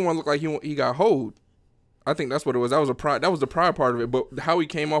guessing he didn't want to look like he got hoed. I think that's what it was. That was the prior part of it. But how he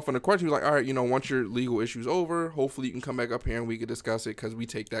came off on the question, he was like, all right, once your legal issue's over, hopefully you can come back up here and we can discuss it because we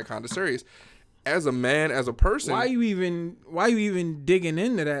take that kind of serious. As a man, as a person. Why you even digging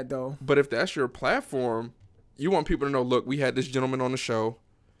into that though? But if that's your platform, you want people to know, look, we had this gentleman on the show.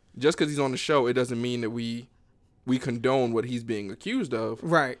 Just because he's on the show, it doesn't mean that we condone what he's being accused of.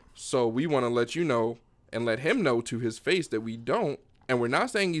 Right. So we want to let you know and let him know to his face that we don't. And we're not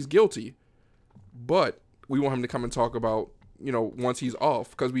saying he's guilty, but we want him to come and talk about, once he's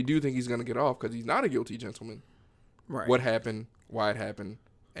off. Because we do think he's going to get off because he's not a guilty gentleman. Right. What happened, why it happened,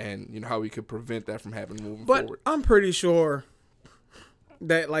 and how we could prevent that from happening moving forward. But I'm pretty sure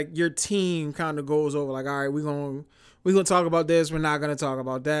that, like, your team kind of goes over, like, all right, we're going to talk about this. We're not going to talk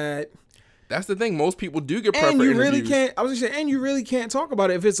about that. That's the thing. Most people do get prep for interviews. And you really can't talk about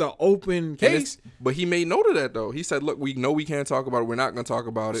it if it's an open case. But he made note of that, though. He said, look, we know we can't talk about it. We're not going to talk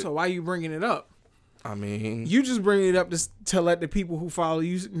about it. So why are you bringing it up? I mean. You just bring it up to let the people who follow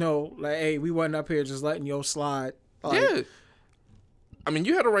you know, like, hey, we wasn't up here just letting yo slide. Like, yeah. I mean,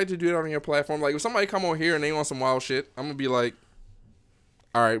 you had a right to do that on your platform. Like, if somebody come on here and they want some wild shit, I'm going to be like,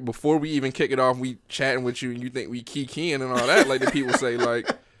 all right, before we even kick it off, we chatting with you and you think we keying and all that, like the people say, like,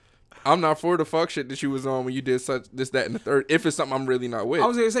 I'm not for the fuck shit that you was on when you did such this, that, and the third, if it's something I'm really not with. I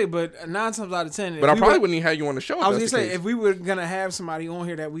was going to say, but 9 times out of 10. But I probably wouldn't even have you on the show. I was going to say, if we were going to have somebody on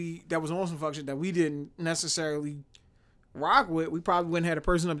here that was on some fuck shit that we didn't necessarily rock with, we probably wouldn't have a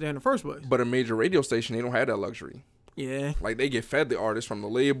person up there in the first place. But a major radio station, they don't have that luxury. Yeah. Like, they get fed the artists from the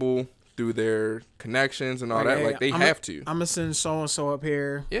label through their connections and all that. Like, they have to. I'm going to send so-and-so up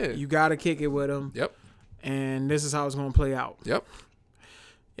here. Yeah. You got to kick it with them. Yep. and this is how it's going to play out. Yep.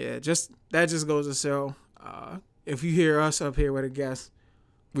 Yeah, that just goes to show. If you hear us up here with a guest,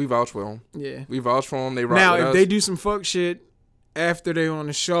 we vouch for them. Yeah, we vouch for them. They rock now with if us. they do some fuck shit after they on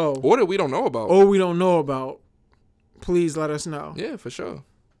the show, or that we don't know about, please let us know. Yeah, for sure.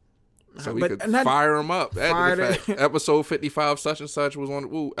 So we could fire them up. Episode 55, such and such was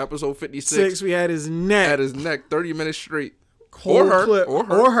on. Episode 56. We had his neck. 30 minutes straight. Whole clip.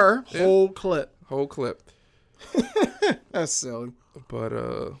 Or her. Yeah. Whole clip. That's silly. But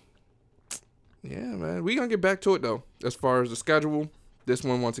yeah, man, we gonna get back to it though. As far as the schedule, this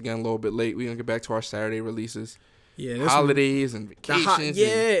one once again a little bit late. We gonna get back to our Saturday releases. Yeah, holidays and vacations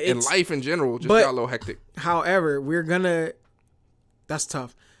and life in general just got a little hectic. However, that's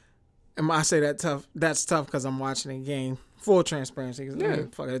tough. And I say that tough. That's tough because I'm watching a game. Full transparency. Yeah.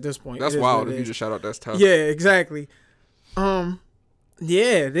 Fuck it, at this point. That's wild if you just shout out that's tough. Yeah, exactly.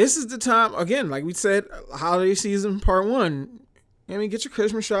 Yeah, this is the time, again, like we said, holiday season part 1. I mean, get your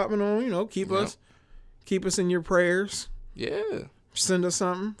Christmas shopping on, keep us in your prayers. Yeah. Send us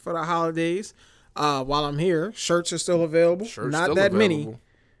something for the holidays. While I'm here, shirts are still available. Not that many.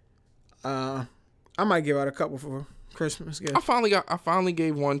 I might give out a couple for Christmas gift. I finally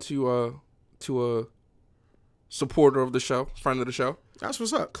gave one to a supporter of the show, friend of the show. That's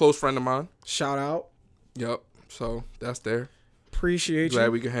what's up. Close friend of mine. Shout out. Yep. So that's there. Appreciate you.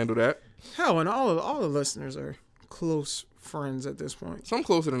 Glad we can handle that. Hell, and all the listeners are close friends at this point. Some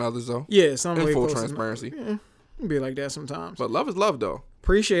closer than others though. Yeah, some way full closer. Transparency. Yeah, it'd be like that sometimes. But love is love though.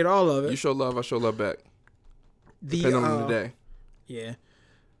 Appreciate all of it. You show love, I show love back. Depending on the day. Yeah.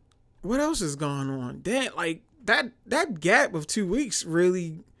 What else is going on? That gap of 2 weeks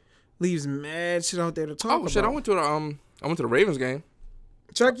really leaves mad shit out there to talk about. Oh shit! I went to the Ravens game.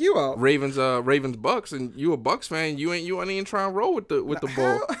 Check you out. Ravens Bucks, and you a Bucks fan. You ain't even trying to roll with the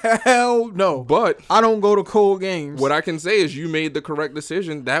ball. Hell no. But I don't go to cold games. What I can say is you made the correct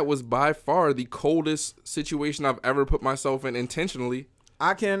decision. That was by far the coldest situation I've ever put myself in intentionally.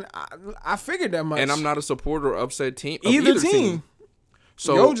 I figured that much. And I'm not a supporter of said team. Either team.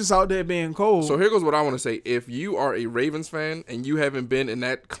 So you're just out there being cold. So here goes what I want to say. If you are a Ravens fan and you haven't been in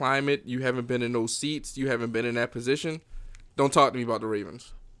that climate, you haven't been in those seats, you haven't been in that position, don't talk to me about the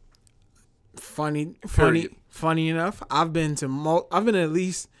Ravens. Funny enough, I've been at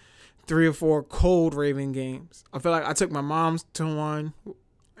least 3 or 4 cold Raven games. I feel like I took my mom's to one.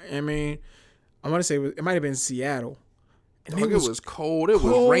 I mean, I want to say it might have been Seattle. And it was cold. It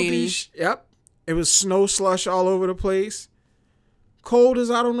was rainy. Yep. It was snow slush all over the place. Cold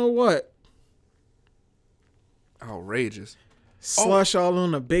as I don't know what. Outrageous. Slush all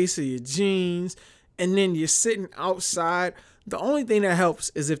on the base of your jeans. And then you're sitting outside. The only thing that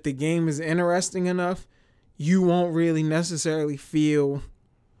helps is if the game is interesting enough, you won't really necessarily feel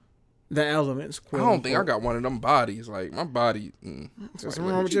the elements. I don't think I got one of them bodies. Like, my body. What's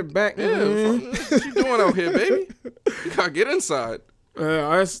wrong with your back? Yeah, what you doing out here, baby? You got to get inside.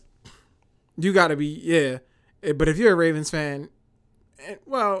 You got to be, yeah. But if you're a Ravens fan,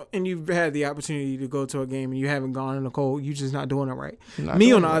 and you've had the opportunity to go to a game and you haven't gone in the cold, you're just not doing it right.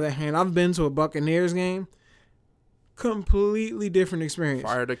 Me, on the other hand, I've been to a Buccaneers game. Completely different experience.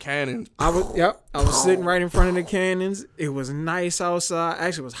 Fire the cannons. I was sitting right in front of the cannons. It was nice outside.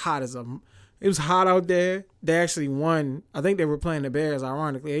 Actually, it was hot out there. They actually won. I think they were playing the Bears,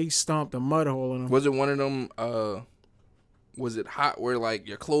 ironically. They stomped a mud hole in them. Was it one of them, was it hot where, like,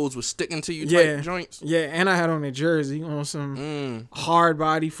 your clothes was sticking to you type joints? Yeah, and I had on a jersey on some hard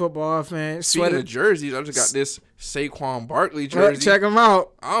body football fan. Speaking of jerseys, I just got this Saquon Barkley jersey. Check them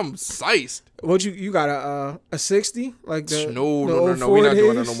out. I'm psyched. What you got a 60? Like the No, we're not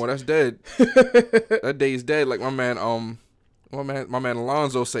doing that no more. That's dead. That day's dead. Like my man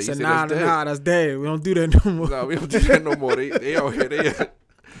Alonzo said. Nah, that's dead. We don't do that no more. Nah, we don't do that no more. They out here.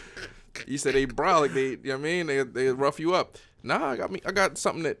 You said they brolic. You know what I mean? They rough you up. Nah, I got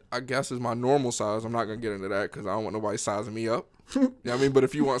something that I guess is my normal size. I'm not gonna get into that because I don't want nobody sizing me up. You know what I mean? But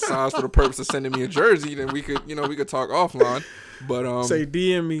if you want size for the purpose of sending me a jersey, then we could talk offline. But say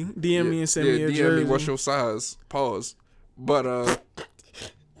DM me and send me a DM jersey. Me, what's your size? Pause. But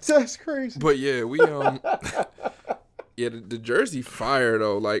that's crazy. But yeah, we the jersey fire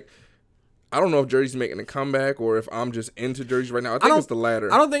though. Like, I don't know if jersey's making a comeback or if I'm just into jerseys right now. I think it's the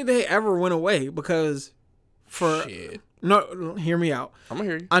latter. I don't think they ever went away because no, hear me out. I'm gonna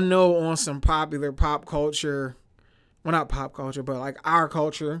hear you. I know on some popular pop culture, well, not pop culture, but like our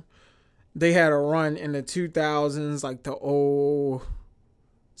culture, they had a run in the 2000s, like the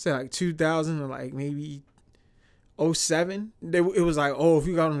like 2000 or like maybe 07. It was like, if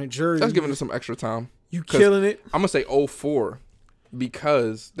you got on a jersey, that's giving it some extra time. You killing it. I'm gonna say 04.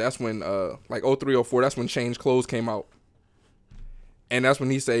 because that's when like 03, 04, that's when Change Clothes came out. And that's when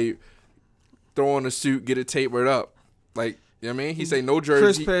he say, throw on a suit, get it tapered up. Like, you know what I mean? He say no jersey.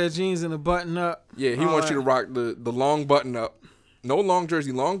 Crisp pair of jeans and a button up. Yeah, he wants you to rock the long button up. No long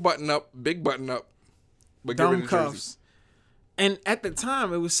jersey, long button up, big button up. But get rid Dumb of cuffs. jersey. And at the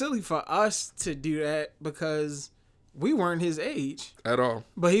time, it was silly for us to do that because we weren't his age. At all.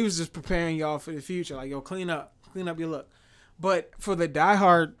 But he was just preparing y'all for the future. Like, yo, clean up your look. But for the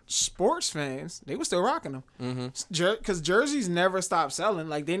diehard sports fans, they were still rocking them. Because jerseys never stopped selling.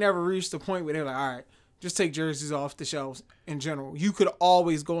 Like, they never reached the point where they were like, all right, just take jerseys off the shelves in general. You could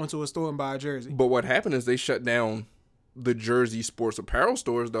always go into a store and buy a jersey. But what happened is they shut down the jersey sports apparel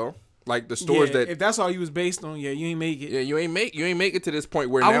stores, though. Like, the stores that... If that's all you was based on, you ain't make it. Yeah, you ain't make it to this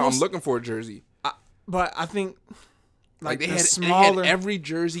point where now I'm looking for a jersey. But I think... Like they had every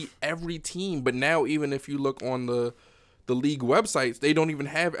jersey, every team. But now even if you look on the league websites, they don't even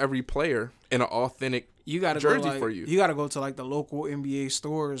have every player in an authentic jersey for you. You got to go to like the local NBA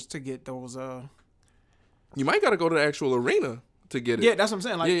stores to get those. You might got to go to the actual arena to get it. Yeah, that's what I'm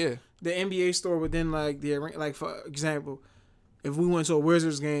saying. Like yeah. The NBA store within like the arena. Like for example, if we went to a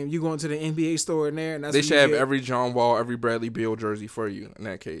Wizards game, you go into the NBA store in there, and that's they should have every John Wall, every Bradley Beal jersey for you in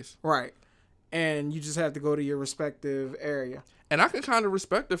that case. Right. And you just have to go to your respective area. And I can kind of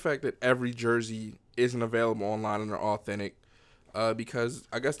respect the fact that every jersey isn't available online and they're authentic because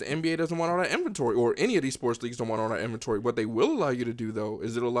I guess the NBA doesn't want all that inventory, or any of these sports leagues don't want all that inventory. What they will allow you to do, though,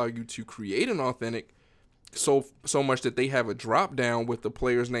 is it'll allow you to create an authentic so much that they have a drop down with the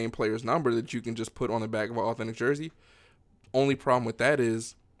player's name, player's number that you can just put on the back of an authentic jersey. Only problem with that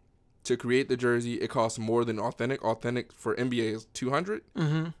is to create the jersey, it costs more than authentic. Authentic for NBA is $200.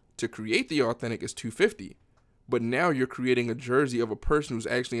 Mm-hmm. To create the authentic is $250. But now you're creating a jersey of a person who's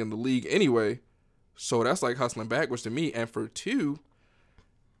actually in the league anyway. So that's like hustling backwards to me. And for $2,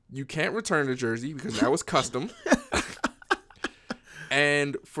 you can't return the jersey because now it's custom.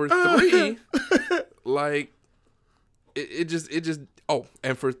 And for $3, like it just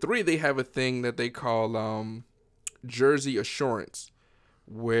and for $3 they have a thing that they call jersey assurance,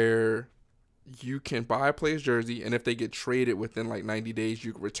 where you can buy a player's jersey, and if they get traded within like 90 days,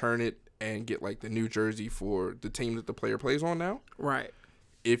 you can return it and get like the new jersey for the team that the player plays on now. Right.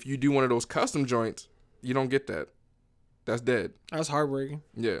 If you do one of those custom joints, you don't get that. That's dead. That's heartbreaking.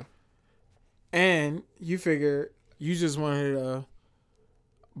 Yeah. And you figure you just wanted a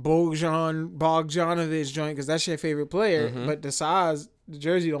Bogdanovic joint because that's your favorite player, but the size, the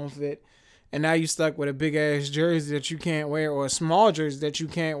jersey don't fit. And now you stuck with a big ass jersey that you can't wear, or a small jersey that you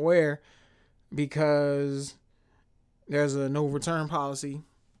can't wear because there's a no return policy.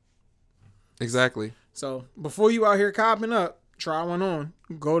 Exactly. So before you out here copping up, try one on.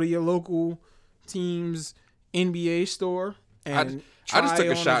 Go to your local team's NBA store and I just took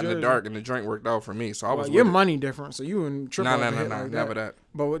a shot in the dark and the joint worked out for me. So I was your money different, so you wouldn't trip. No, like never that.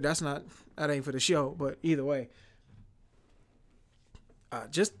 But that ain't for the show. But either way,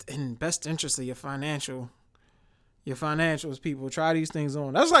 just in best interest of your financials, people, try these things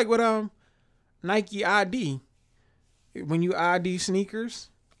on. That's like with Nike ID. When you ID sneakers,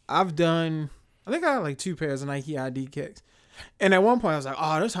 I think I got like 2 pairs of Nike ID kicks. And at one point I was like,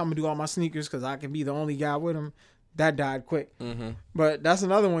 oh, that's how I'm gonna do all my sneakers because I can be the only guy with them. That died quick. But that's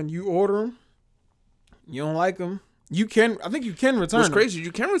another one. You order them, you don't like them, I think you can return them. What's crazy,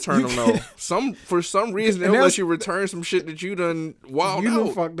 you can return them though. For some reason they'll let you return some shit that you done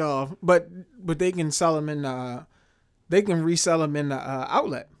fucked off. But they can sell them they can resell them in the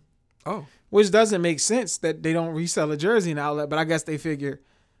outlet. Oh. Which doesn't make sense that they don't resell a jersey in the outlet, but I guess they figure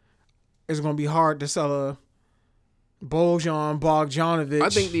it's gonna be hard to sell a Bogdanovic. I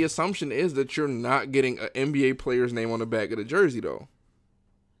think the assumption is that you're not getting an NBA player's name on the back of the jersey, though.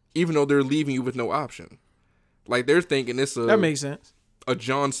 Even though they're leaving you with no option. Like, they're thinking that makes sense. A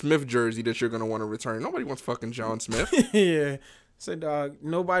John Smith jersey that you're going to want to return. Nobody wants fucking John Smith. Yeah. So, dog,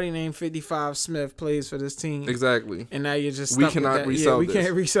 nobody named 55 Smith plays for this team. Exactly. And now you're just stuck we cannot with that. resell we this.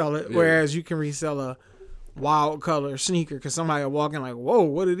 Can't resell it. Yeah. Whereas you can resell a wild color sneaker because somebody will walk in like, whoa,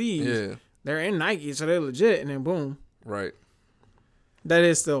 what are these? Yeah. They're in Nike, so they're legit. And then boom. Right. That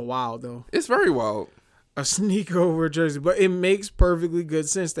is still wild, though. It's very wild. A sneaker over a jersey. But it makes perfectly good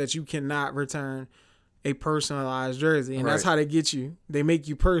sense that you cannot return a personalized jersey. And that's how they get you. They make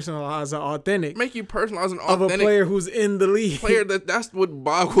you personalize an authentic. Make you personalize an authentic. Of a player who's in the league. That's what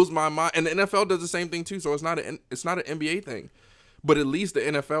boggles my mind. And the NFL does the same thing, too. So it's not an NBA thing. But at least the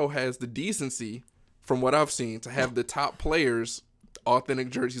NFL has the decency, from what I've seen, to have the top players'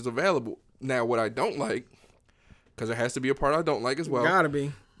 authentic jerseys available. Now, what I don't like, because there has to be a part I don't like as well. Gotta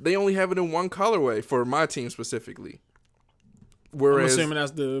be. They only have it in one colorway for my team specifically. Whereas, I'm assuming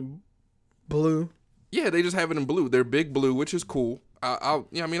that's the blue. yeah, they just have it in blue. They're big blue, which is cool. I'll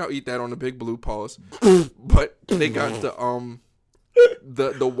eat that on the big blue, pause. But they got the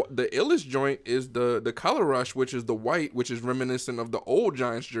illest joint is the Color Rush, which is the white, which is reminiscent of the old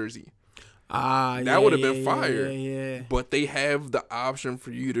Giants jersey. That would have been fire. Yeah. But they have the option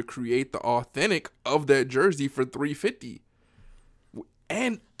for you to create the authentic of that jersey for $350.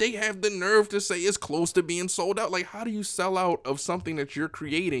 And they have the nerve to say it's close to being sold out. Like, how do you sell out of something that you're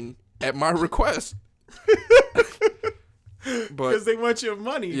creating at my request? Because they want your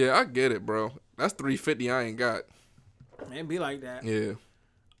money. Yeah, I get it, bro. That's $350 I ain't got. It'd be like that. Yeah.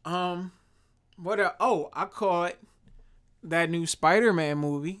 What? I caught that new Spider-Man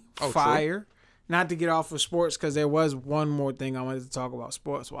movie. Fire. True. Not to get off of sports, because there was one more thing I wanted to talk about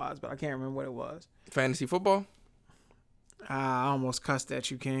sports-wise, but I can't remember what it was. Fantasy football? I almost cussed at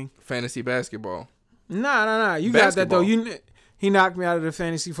you, King. Fantasy basketball? Nah. You basketball. Got that, though. He knocked me out of the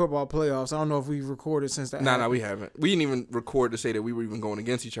fantasy football playoffs. I don't know if we've recorded since that. Nah, we haven't. We didn't even record to say that we were even going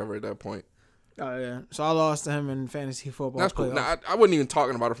against each other at that point. Oh, yeah. So I lost to him in fantasy football. That's cool. Nah, I wasn't even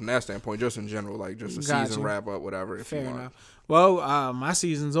talking about it from that standpoint, just in general, like just a season wrap up, whatever. If Fair you want. enough. Well, my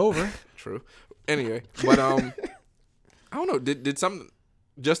season's over. True. Anyway, but I don't know. Did something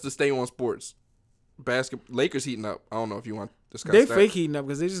just to stay on sports? Lakers heating up. I don't know if you want to discuss that. They fake heating up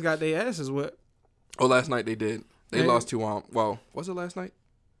because they just got their asses whipped. Oh, last night they did. They lost to was it last night?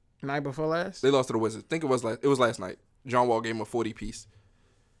 Night before last? They lost to the Wizards. I think it was last night. John Wall gave him a 40 piece.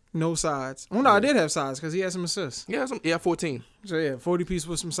 No sides. Well, no, I did have sides because he had some assists. Yeah, 14. So yeah, 40 piece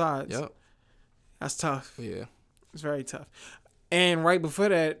with some sides. Yep. That's tough. Yeah. It's very tough. And right before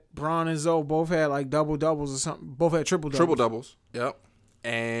that, Bron and Zoe both had like double doubles or something. Both had triple doubles. Triple doubles. Yep.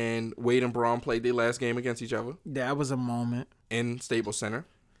 And Wade and Bron played their last game against each other. That was a moment. In Staples Center.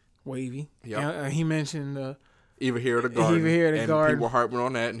 Wavy. Yeah. He mentioned Either here or the Garden. Either here or the Garden. People were harping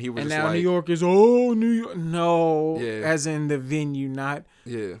on that, and he was and just now like, New York is New York. No, yeah. As in the venue, not.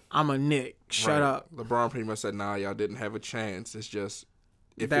 Yeah. I'm a Knick. Shut up. LeBron pretty much said, "Nah, y'all didn't have a chance. It's just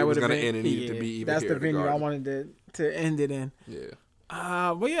if it was gonna end, it needed to be either That's here the or venue Garden." I wanted to end it in. Yeah.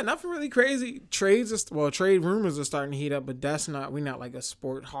 But yeah, nothing really crazy. Trade rumors are starting to heat up, but we're not like a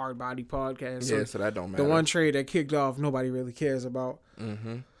sport hard body podcast. So that don't matter. The one trade that kicked off, nobody really cares about.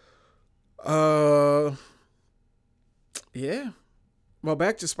 Mm-hmm. Yeah. Well,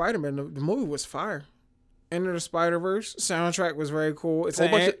 back to Spider-Man. The movie was fire. Enter the Spider-Verse. Soundtrack was very cool. It's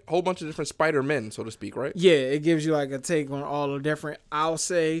a whole bunch of different Spider-Men, so to speak, right? Yeah, it gives you like a take on all the different. I'll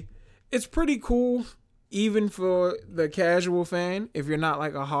say it's pretty cool, even for the casual fan, if you're not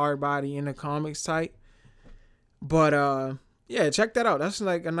like a hard body in the comics type. But yeah, check that out. That's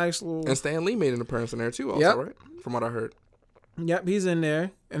like a nice little. And Stan Lee made an appearance in there too, also, right? From what I heard. Yep, he's in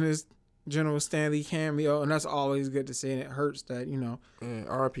there, and his General Stan Lee cameo, and that's always good to see. And it hurts that Yeah,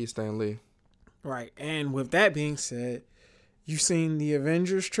 R.I.P. Stan Lee. Right, and with that being said, you seen the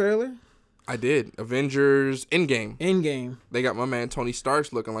Avengers trailer? I did. Avengers Endgame. Endgame. They got my man Tony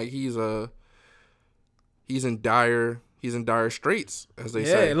Stark looking like he's in dire straits, as they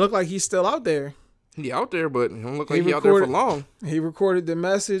say. Yeah, it looked like he's still out there. He out there, but he don't look like he out there for long. He recorded the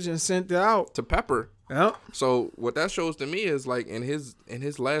message and sent it out to Pepper. Yep. So what that shows to me is like in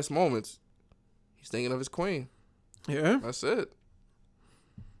his last moments, he's thinking of his queen. Yeah. That's it.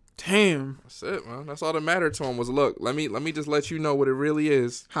 Damn. That's it, man. That's all that mattered to him was, look, let me just let you know what it really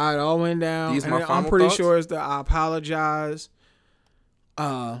is. How it all went down. These my final I'm pretty thoughts. sure it's the I apologize.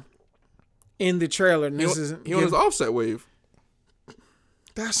 In the trailer. He on his Offset wave.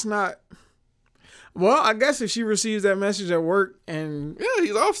 That's not. Well, I guess if she receives that message at work and yeah,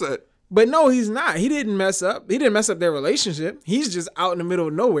 he's Offset. But no, he's not. He didn't mess up. He didn't mess up their relationship. He's just out in the middle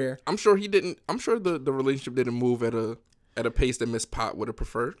of nowhere. I'm sure he didn't. I'm sure the relationship didn't move at a pace that Miss Pot would have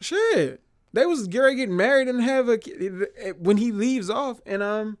preferred. Shit. They was getting married and have a kid. When he leaves off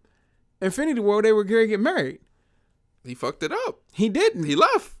in Infinity War, they were going to get married. He fucked it up. He didn't. He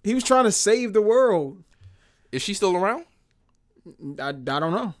left. He was trying to save the world. Is she still around? I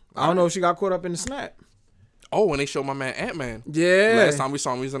don't know. I don't know if she got caught up in the snap. Oh, when they showed my man Ant-Man. Yeah. Last time we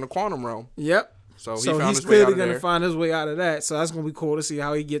saw him, he was in the quantum realm. Yep. So he's his way out of clearly going to find his way out of that. So that's going to be cool to see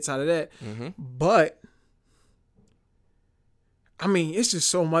how he gets out of that. Mm-hmm. But, I mean, it's just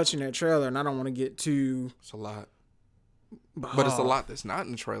so much in that trailer, and I don't want to get too... It's a lot. But it's a lot that's not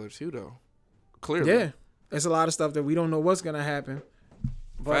in the trailer, too, though. Clearly. Yeah. There's a lot of stuff that we don't know what's going to happen.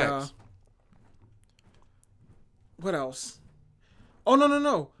 But, Facts. What else? Oh,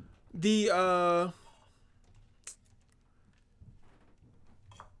 no. The,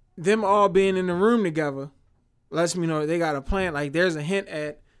 them all being in the room together lets me know they got a plan. Like, there's a hint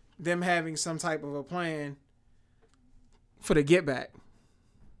at them having some type of a plan for the get back,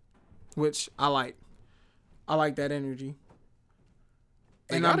 which I like. I like that energy.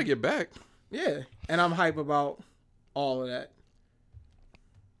 They gotta get back. Yeah, and I'm hype about all of that.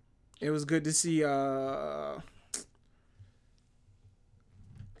 It was good to see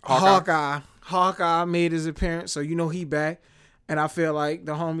Hawkeye. Hawkeye made his appearance, so you know he back. And I feel like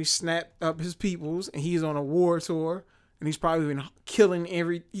the homie snapped up his peoples, and he's on a war tour, and he's probably been killing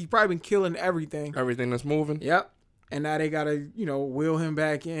everything. Everything that's moving. Yep. And now they gotta, wheel him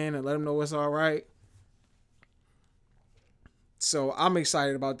back in and let him know it's all right. So I'm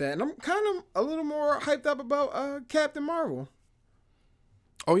excited about that, and I'm kind of a little more hyped up about Captain Marvel.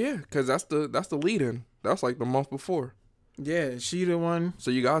 Oh yeah, because that's the lead-in. That's like the month before. Yeah, she the one. So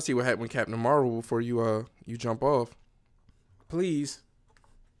you gotta see what happened with Captain Marvel before you jump off. Please.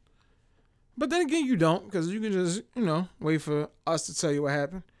 But then again, you don't, because you can just wait for us to tell you what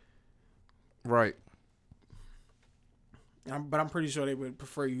happened. Right. But I'm pretty sure they would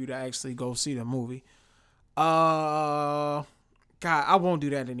prefer you to actually go see the movie. God, I won't do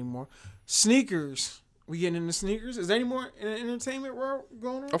that anymore. Sneakers. We getting into sneakers? Is there any more entertainment world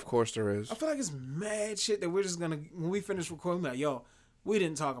going on? Of course there is. I feel like it's mad shit that we're just gonna, when we finish recording, like, yo, we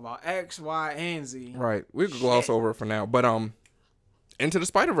didn't talk about X, Y, and Z. Right. We could gloss over it for now. But Into the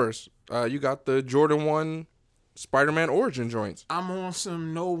Spider-Verse. You got the Jordan 1 Spider-Man origin joints. I'm on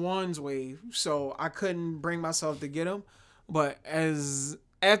some no ones wave, so I couldn't bring myself to get them. But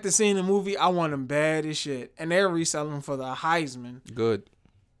after seeing the movie, I want them bad as shit, and they're reselling for the Heisman. Good.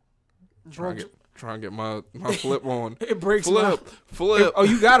 Trying to get my flip on. It breaks flip. Oh,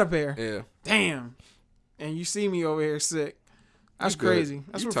 you got a pair? Yeah. Damn. And you see me over here sick. That's You good. crazy.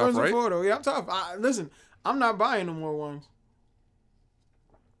 That's You what tough, friends are right? for, though. Yeah, I'm tough. Listen, I'm not buying no more ones.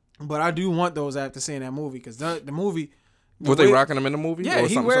 But I do want those after seeing that movie, because the movie. Were they rocking them in the movie? Yeah,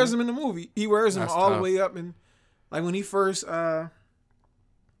 he wears them in the movie. He wears them That's all tough. the way up, and like when he first, when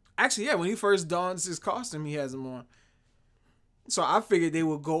he first dons his costume, he has them on. So I figured they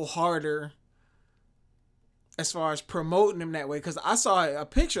would go harder as far as promoting them that way, because I saw a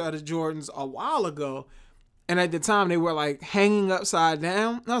picture of the Jordans a while ago, and at the time they were like hanging upside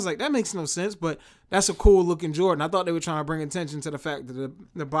down. And I was like, that makes no sense, but that's a cool looking Jordan. I thought they were trying to bring attention to the fact that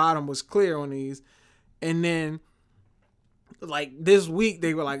the bottom was clear on these. And then like this week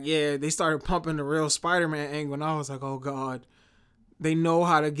they were like, yeah, they started pumping the real Spider-Man angle, and I was like, oh God, they know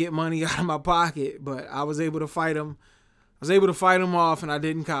how to get money out of my pocket. But I was able to fight them. I was able to fight them off, and I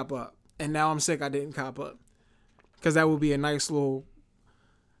didn't cop up. And now I'm sick I didn't cop up, because that would be a nice little.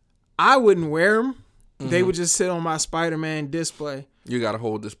 I wouldn't wear them. Mm-hmm. They would just sit on my Spider-Man display. You got a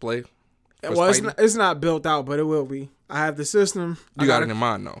whole display? Well, it's not built out, but it will be. I have the system. You got it in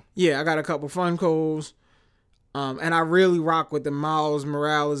mind, though. Yeah, I got a couple Funkos. And I really rock with the Miles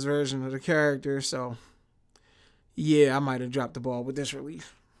Morales version of the character, so yeah, I might have dropped the ball with this release.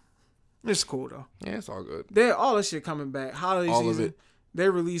 It's cool though. Yeah, it's all good. All this shit coming back. Holiday all season. Of it. They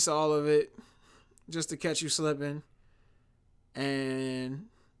release all of it just to catch you slipping. And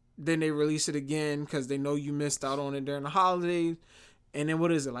then they release it again because they know you missed out on it during the holidays. And then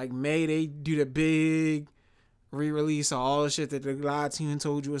what is it? Like May, they do the big re-release of all the shit that the live team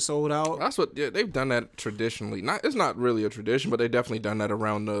told you was sold out. That's what they've done that traditionally. It's not really a tradition, but they definitely done that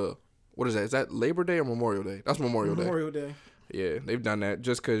around the, what is that? Is that Labor Day or Memorial Day? That's Memorial Day. Yeah, they've done that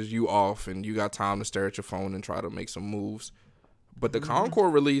just because you off and you got time to stare at your phone and try to make some moves. But the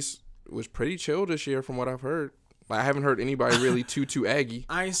Concord release was pretty chill this year from what I've heard. Like, I haven't heard anybody really too aggy.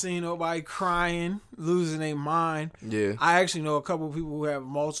 I ain't seen nobody crying, losing their mind. Yeah. I actually know a couple of people who have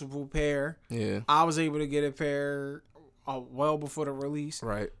multiple pair. Yeah. I was able to get a pair well before the release.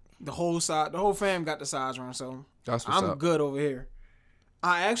 Right. The whole fam got the size run, so that's what's I'm good over here.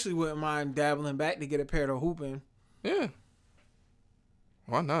 I actually wouldn't mind dabbling back to get a pair to hoop in. Yeah.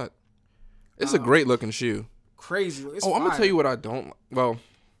 Why not? It's a great looking shoe. Crazy. It's I'm gonna tell you what I don't. Well,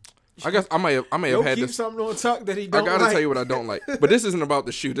 I guess I may have had keep this. Something on tuck that he don't. I gotta like. tell you what I don't like. But this isn't about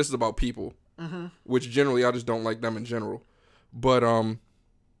the shoe. This is about people, Mm-hmm. which generally I just don't like them in general. But so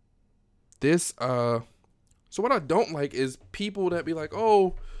what I don't like is people that be like,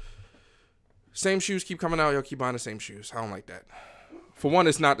 oh, same shoes keep coming out. Y'all keep buying the same shoes. I don't like that. For one,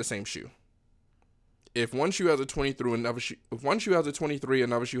 it's not the same shoe. If one shoe has a 23, if one shoe has a 23,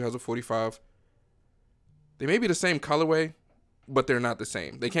 another shoe has a 45. They may be the same colorway, but they're not the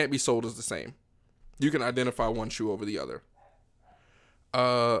same. They can't be sold as the same. You can identify one shoe over the other.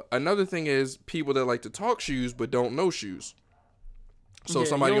 Another thing is people that like to talk shoes but don't know shoes. So yeah,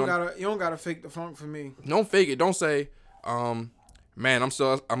 somebody you don't gotta fake the funk for me. Don't fake it. Don't say, man,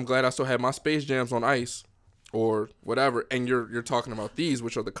 I'm glad I still have my Space Jams on ice or whatever, and you're talking about these,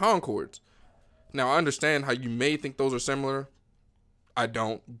 which are the Concords. Now, I understand how you may think those are similar. I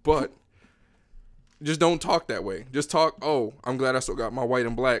don't, but just don't talk that way. Just talk, oh, I'm glad I still got my white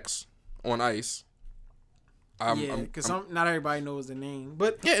and blacks on ice. Because not everybody knows the name.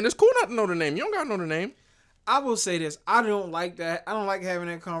 But yeah, and it's cool not to know the name. You don't got to know the name. I will say this. I don't like that. I don't like having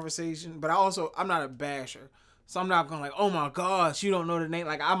that conversation. But I'm not a basher. So I'm not going like, oh my gosh, you don't know the name.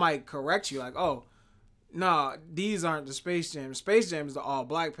 Like, I might correct you. Like, oh, no, these aren't the Space Jam. Space Jam is the all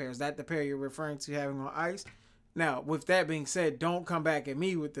black pairs. That the pair you're referring to having on ice. Now, with that being said, don't come back at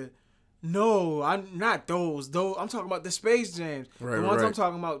me with the, no, I'm not those. I'm talking about the Space Jams. Right, the ones right. I'm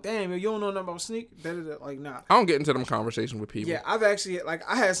talking about, damn, you don't know nothing about sneakers. Like, nah. I don't get into them conversations with people. Yeah, I've actually, like,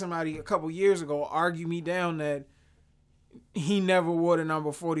 I had somebody a couple years ago argue me down that he never wore the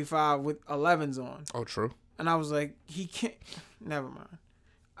number 45 with 11s on. Oh, true. And I was like, he can't, never mind.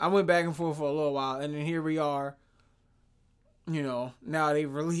 I went back and forth for a little while, and then here we are. You know, now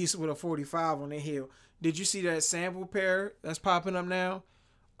they've released with a 45 on their heel. Did you see that sample pair that's popping up now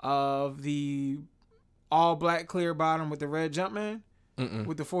of the all black clear bottom with the red Jumpman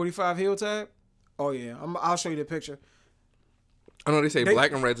with the 45 heel tab? Oh yeah, I'll show you the picture. I know they say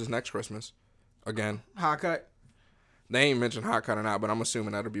black and reds is next Christmas. Again, High cut. they ain't mentioned hot cut or not, but I'm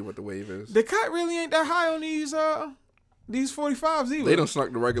assuming that'll be what the wave is. The cut really ain't that high on these 45s either. They don't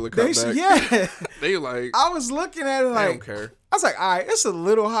snuck the regular cut back. Yeah. They like, I was looking at it I like, don't care. I was like, all right, it's a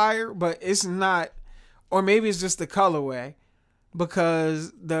little higher, but it's not, or maybe it's just the colorway,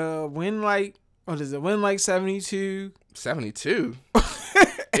 because the Winlight, what is it, Winlight 72? 72?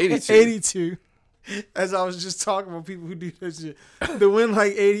 82. 82. As I was just talking about people who do this shit. The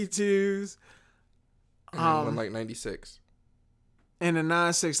Winlight 82s. One like 96. And the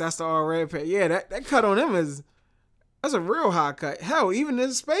 9.6, that's the all red pair. Yeah, that cut on them that's a real high cut. Hell, even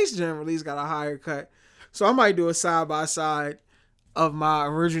the Space Jam release got a higher cut. So I might do a side by side of my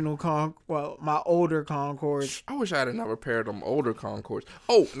original my older Concords. I wish I had another pair of them older Concords.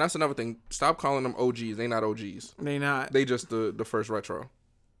 Oh, and that's another thing. Stop calling them OGs. They not OGs. They not. They just the first retro.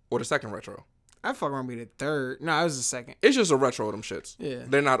 Or the second retro. I fuck around be the third. No, it was the second. It's just a retro of them shits. Yeah.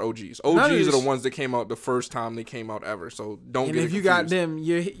 They're not OGs. OGs are the ones that came out the first time they came out ever. So don't and get if you confused. got them,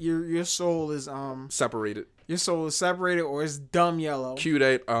 your soul is separated. Your soul is separated or it's dumb yellow. Cue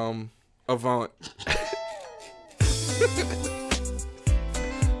that Avant.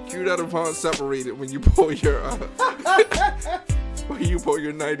 Cue that Avant separated when you pull your when you pull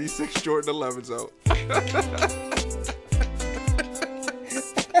your 96 Jordan 11s out.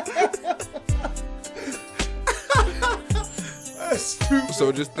 That's stupid.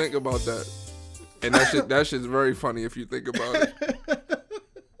 So just think about that. And that shit's very funny if you think about it.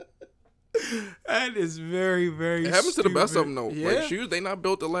 That is very, very It happens stupid. to the best of them, though. Yeah. Like, shoes, they not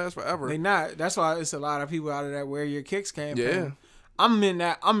built to last forever. They not. That's why it's a lot of people out of that Wear Your Kicks campaign. Yeah. I'm in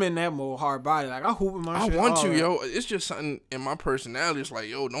that mode hard body. Like, I hooping my shit. I want all to, that. yo. It's just something in my personality. It's like,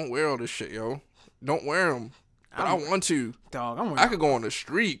 yo, don't wear all this shit, yo. Don't wear them. But I want to. Dog, I'm wearing. I could go on the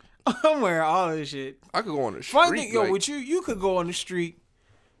street. I'm wearing all this shit. I could go on the street. Funny thing, yo, like, with you could go on the street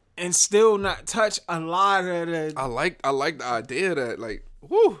and still not touch a lot of the. I like the idea that, like,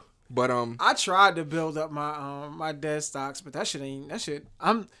 whoo. But I tried to build up my my dead stocks, but that shit.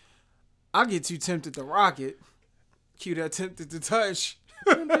 I get too tempted to rock it. Cue that tempted to touch.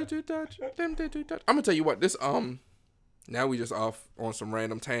 I'm gonna tell you what, this now we just off on some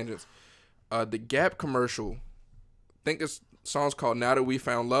random tangents. The Gap commercial, I think it's song's called Now That We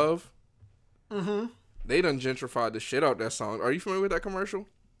Found Love. Mm-hmm. They done gentrified the shit out that song. Are you familiar with that commercial?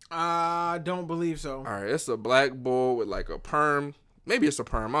 I don't believe so. All right, it's a black bull with like a perm. Maybe it's a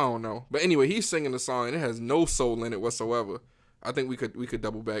perm, I don't know. But anyway, he's singing the song and it has no soul in it whatsoever. I think we could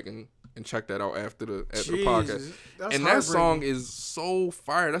double back and check that out after the podcast. And that song is so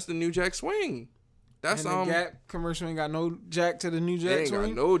fire. That's the New Jack Swing. That's and the Gap commercial ain't got no jack to the New Jack They ain't Swing.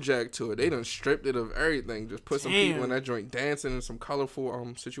 got no jack to it. They done stripped it of everything. Just put some people in that joint dancing in some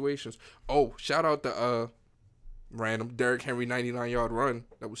colorful situations. Oh, shout out to random Derrick Henry 99-yard run.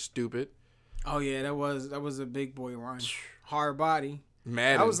 That was stupid. Oh yeah, that was a big boy run. Hard body.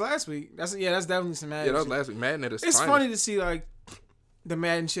 Madden. That was last week. That's definitely some Madden. Yeah, that was shit. last week. Madden at its It's finest. funny to see like the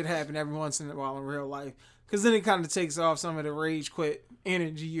Madden shit happen every once in a while in real life, because then it kind of takes off some of the rage quit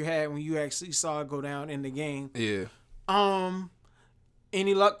energy you had when you actually saw it go down in the game. Yeah.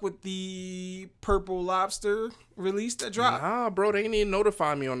 Any luck with the Purple Lobster release that dropped? Nah, bro, they didn't even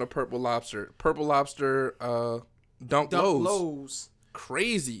notify me on the Purple Lobster. Purple Lobster Dunk Lows.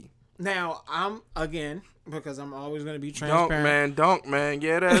 Crazy. Now, I'm, again, because I'm always going to be transparent. Dunk man,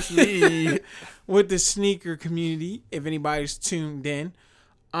 yeah, that's me. With the sneaker community, if anybody's tuned in.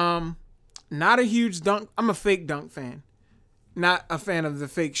 Not a huge Dunk. I'm a fake Dunk fan. not a fan of the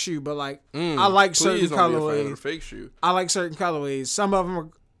fake shoe, but like I like certain don't be a fan of colorways. the fake shoe. I like certain colorways. Some of them are,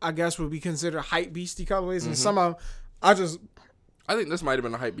 I guess, would be considered hype beastie colorways, Mm-hmm. and some of them I think this might have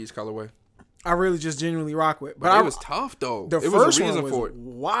been a hype beast colorway. I really just genuinely rock with. But it was tough though. The it first was a reason one was for it.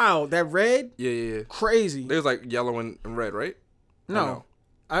 wild. That red, Yeah. crazy. It was like yellow and red, right? No,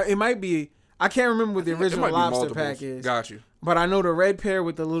 it might be. I can't remember what the It original might be lobster multiples. pack is. Got you. But I know the red pair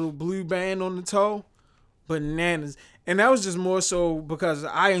with the little blue band on the toe, bananas. And that was just more so because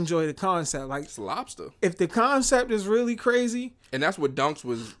I enjoy the concept. Like, It's lobster. if the concept is really crazy, And that's what Dunks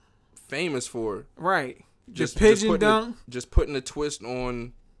was famous for. right? Just pigeon putting dunk. just putting a twist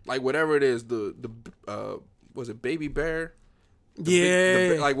on, like, whatever it is. Was it Baby Bear?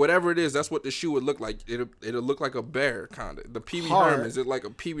 Yeah. Like, whatever it is, that's what the shoe would look like. It'll look like a bear, kind of. The Pee Wee Hard. Herman. Is it like a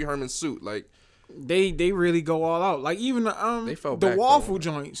Pee Wee Herman suit? Like, They really go all out. Like, even They fell the back, waffle though.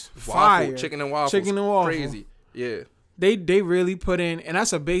 joints. waffle, Fire. chicken and waffles. Chicken and waffle. Crazy. Yeah. They really put in, and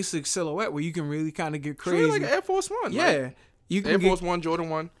that's a basic silhouette where you can really kind of get It's crazy. really like Air Force One. yeah. Like, You can Air get Force One, Jordan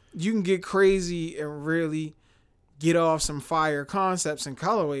 1. you can get crazy and really get off some fire concepts and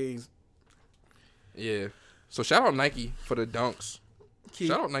colorways. Yeah. So shout out Nike for the dunks. Keep-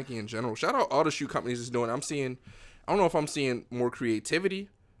 Shout out Nike in general. Shout out all the shoe companies is doing. I don't know if I'm seeing more creativity,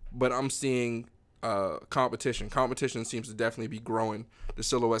 but I'm seeing competition. Competition seems to definitely be growing. The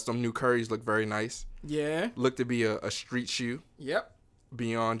silhouettes, them new Currys look very nice. Yeah. Look to be a street shoe Yep.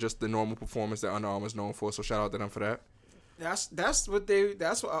 beyond just the normal performance that Under Armour is known for. So shout out to them for that. That's what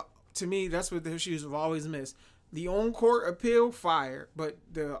to me that's what their shoes have always missed. The on court appeal, fire, but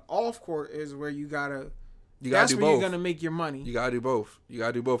the off court is where you gotta. That's do where both. you're gonna make your money. You gotta do both.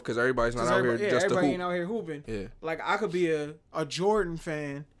 because everybody's not out here just to everybody hoop. ain't out here hooping. Yeah. Like I could be a Jordan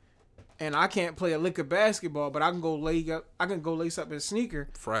fan, and I can't play a lick of basketball, but I can go lace up a sneaker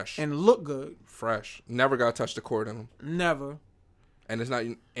Fresh. and look good. Fresh. Never got to touch the court in them. Never. And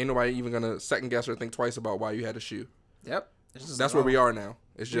ain't nobody even gonna second guess or think twice about why you had a shoe. Yep. That's where we are now.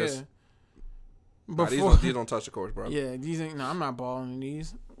 It's just Yeah. nah, Before, these don't touch the court, bro. yeah, these ain't. No, I'm not balling in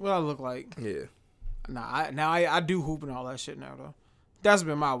these. What I look like? Yeah. I do hoop and all that shit now though. That's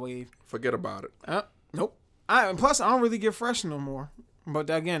been my wave. Forget about it. Nope. Plus I don't really get fresh no more. But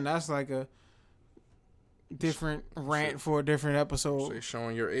again, that's like a different rant for a different episode. So you're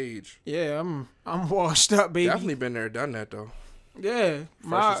showing your age. Yeah, I'm washed up, baby. Definitely been there, done that though. Yeah,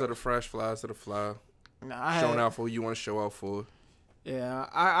 Freshest of the fresh, flies to the fly. Showing out for who you want to show out for. Yeah,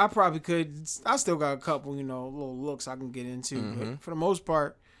 I probably could. I still got a couple, little looks I can get into. Mm-hmm. But for the most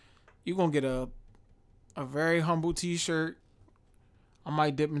part, you're gonna get a very humble T-shirt. I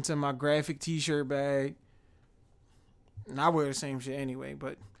might dip into my graphic T-shirt bag. And I wear the same shit anyway,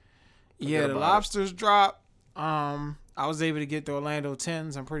 but yeah, the lobsters drop. I was able to get the Orlando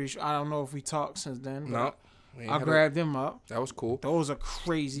 10s. I'm pretty sure. I don't know if we talked since then. No, I grabbed them up. That was cool. Those are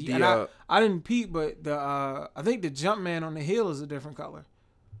crazy. The, And I didn't peep, but the I think the Jumpman on the heel is a different color.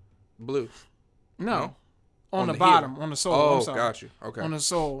 Blue. No. On the the bottom, heel. on the sole. Oh, I'm sorry. got you. Okay. On the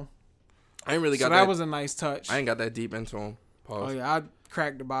sole. I ain't really got So that was a nice touch. I ain't got that deep into them. Pause. Oh yeah, I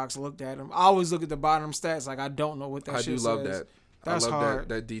cracked the box, looked at them. I always look at the bottom stats, like I don't know what that I shit do love says. that. That's I love hard.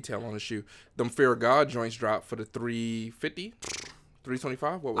 that detail on the shoe. Them Fear of God joints dropped for the 350,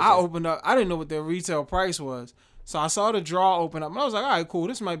 325. What was I that? opened up. I didn't know what their retail price was, so I saw the draw open up, and I was like, all right, cool.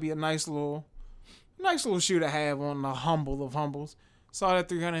 This might be a nice little shoe to have on the humble of humbles. Saw that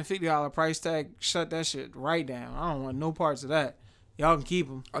 $350 price tag. Shut that shit right down. I don't want no parts of that. Y'all can keep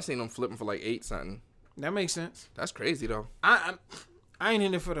them. I seen them flipping for like 8 something. That makes sense. That's crazy though. I ain't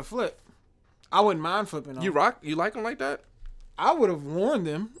in it for the flip. I wouldn't mind flipping them. You like them like that? I would have worn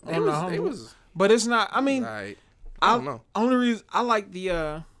them on the humble. It was. But it's not. I mean, Like, I don't know. Only reason I like the.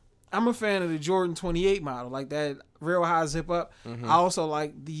 I'm a fan of the Jordan 28 model, like that real high zip up. Mm-hmm. I also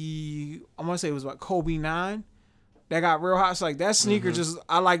like I want to say it was Kobe 9. That got real hot. So like that sneaker, Mm-hmm.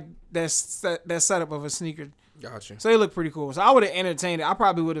 I like that setup of a sneaker. Gotcha. So they look pretty cool. So I would have entertained it. I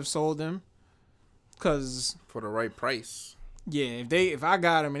probably would have sold them, cause For the right price. yeah, if I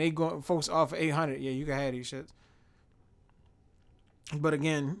got them and they go folks offer 800, yeah, you can have these shits. But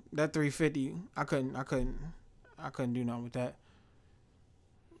again, that 350, I couldn't do nothing with that.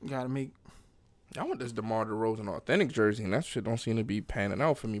 Gotta make. I want this DeMar DeRozan authentic jersey, and that shit don't seem to be panning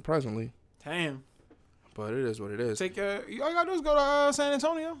out for me presently. Damn. But it is what it is. All you gotta do is go to San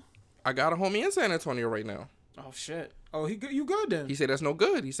Antonio. I got a homie in San Antonio right now. Oh shit. Oh, you good then? He said that's no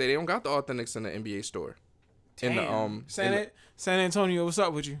good. He said they don't got the authentics in the NBA store. Damn. In the San Antonio, what's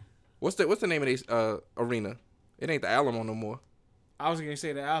up with you? what's the name of this arena? It ain't the Alamo no more. I was gonna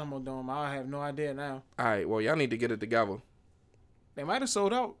say the Alamo Dome. I have no idea now. All right, well y'all need to get it together. They might have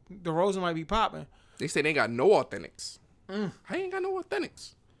sold out. The Rosen might be popping. They say they ain't got no authentics. I ain't got no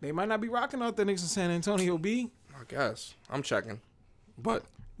Authentics. They might not be rocking Authentics in San Antonio, B. I guess. I'm checking. But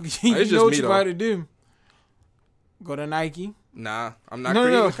You it's know just what me, you though. got to do. Go to Nike. Nah, I'm not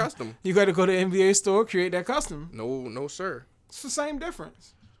creating a custom. You got to go to NBA store, create that custom. No, sir. It's the same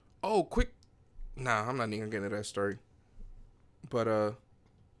difference. Oh, quick. Nah, I'm not even gonna get into that story. But,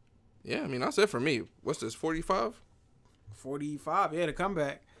 yeah, I mean, that's it for me. What's this, 45? 45, yeah, the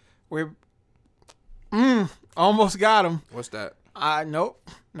comeback. We're almost got him. What's that? Nope,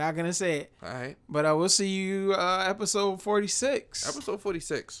 not gonna say it. All right. But I will see you episode 46. Episode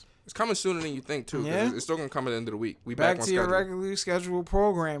 46. It's coming sooner than you think, too. 'Cause Yeah. It's still going to come at the end of the week. We Back on to your schedule. regularly scheduled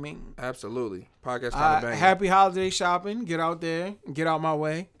programming. Absolutely. Podcast kind of banging. Happy holiday shopping. Get out there. Get out my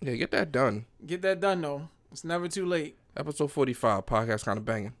way. Yeah, get that done. Get that done, though. It's never too late. Episode 45. Podcast kind of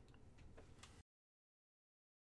banging.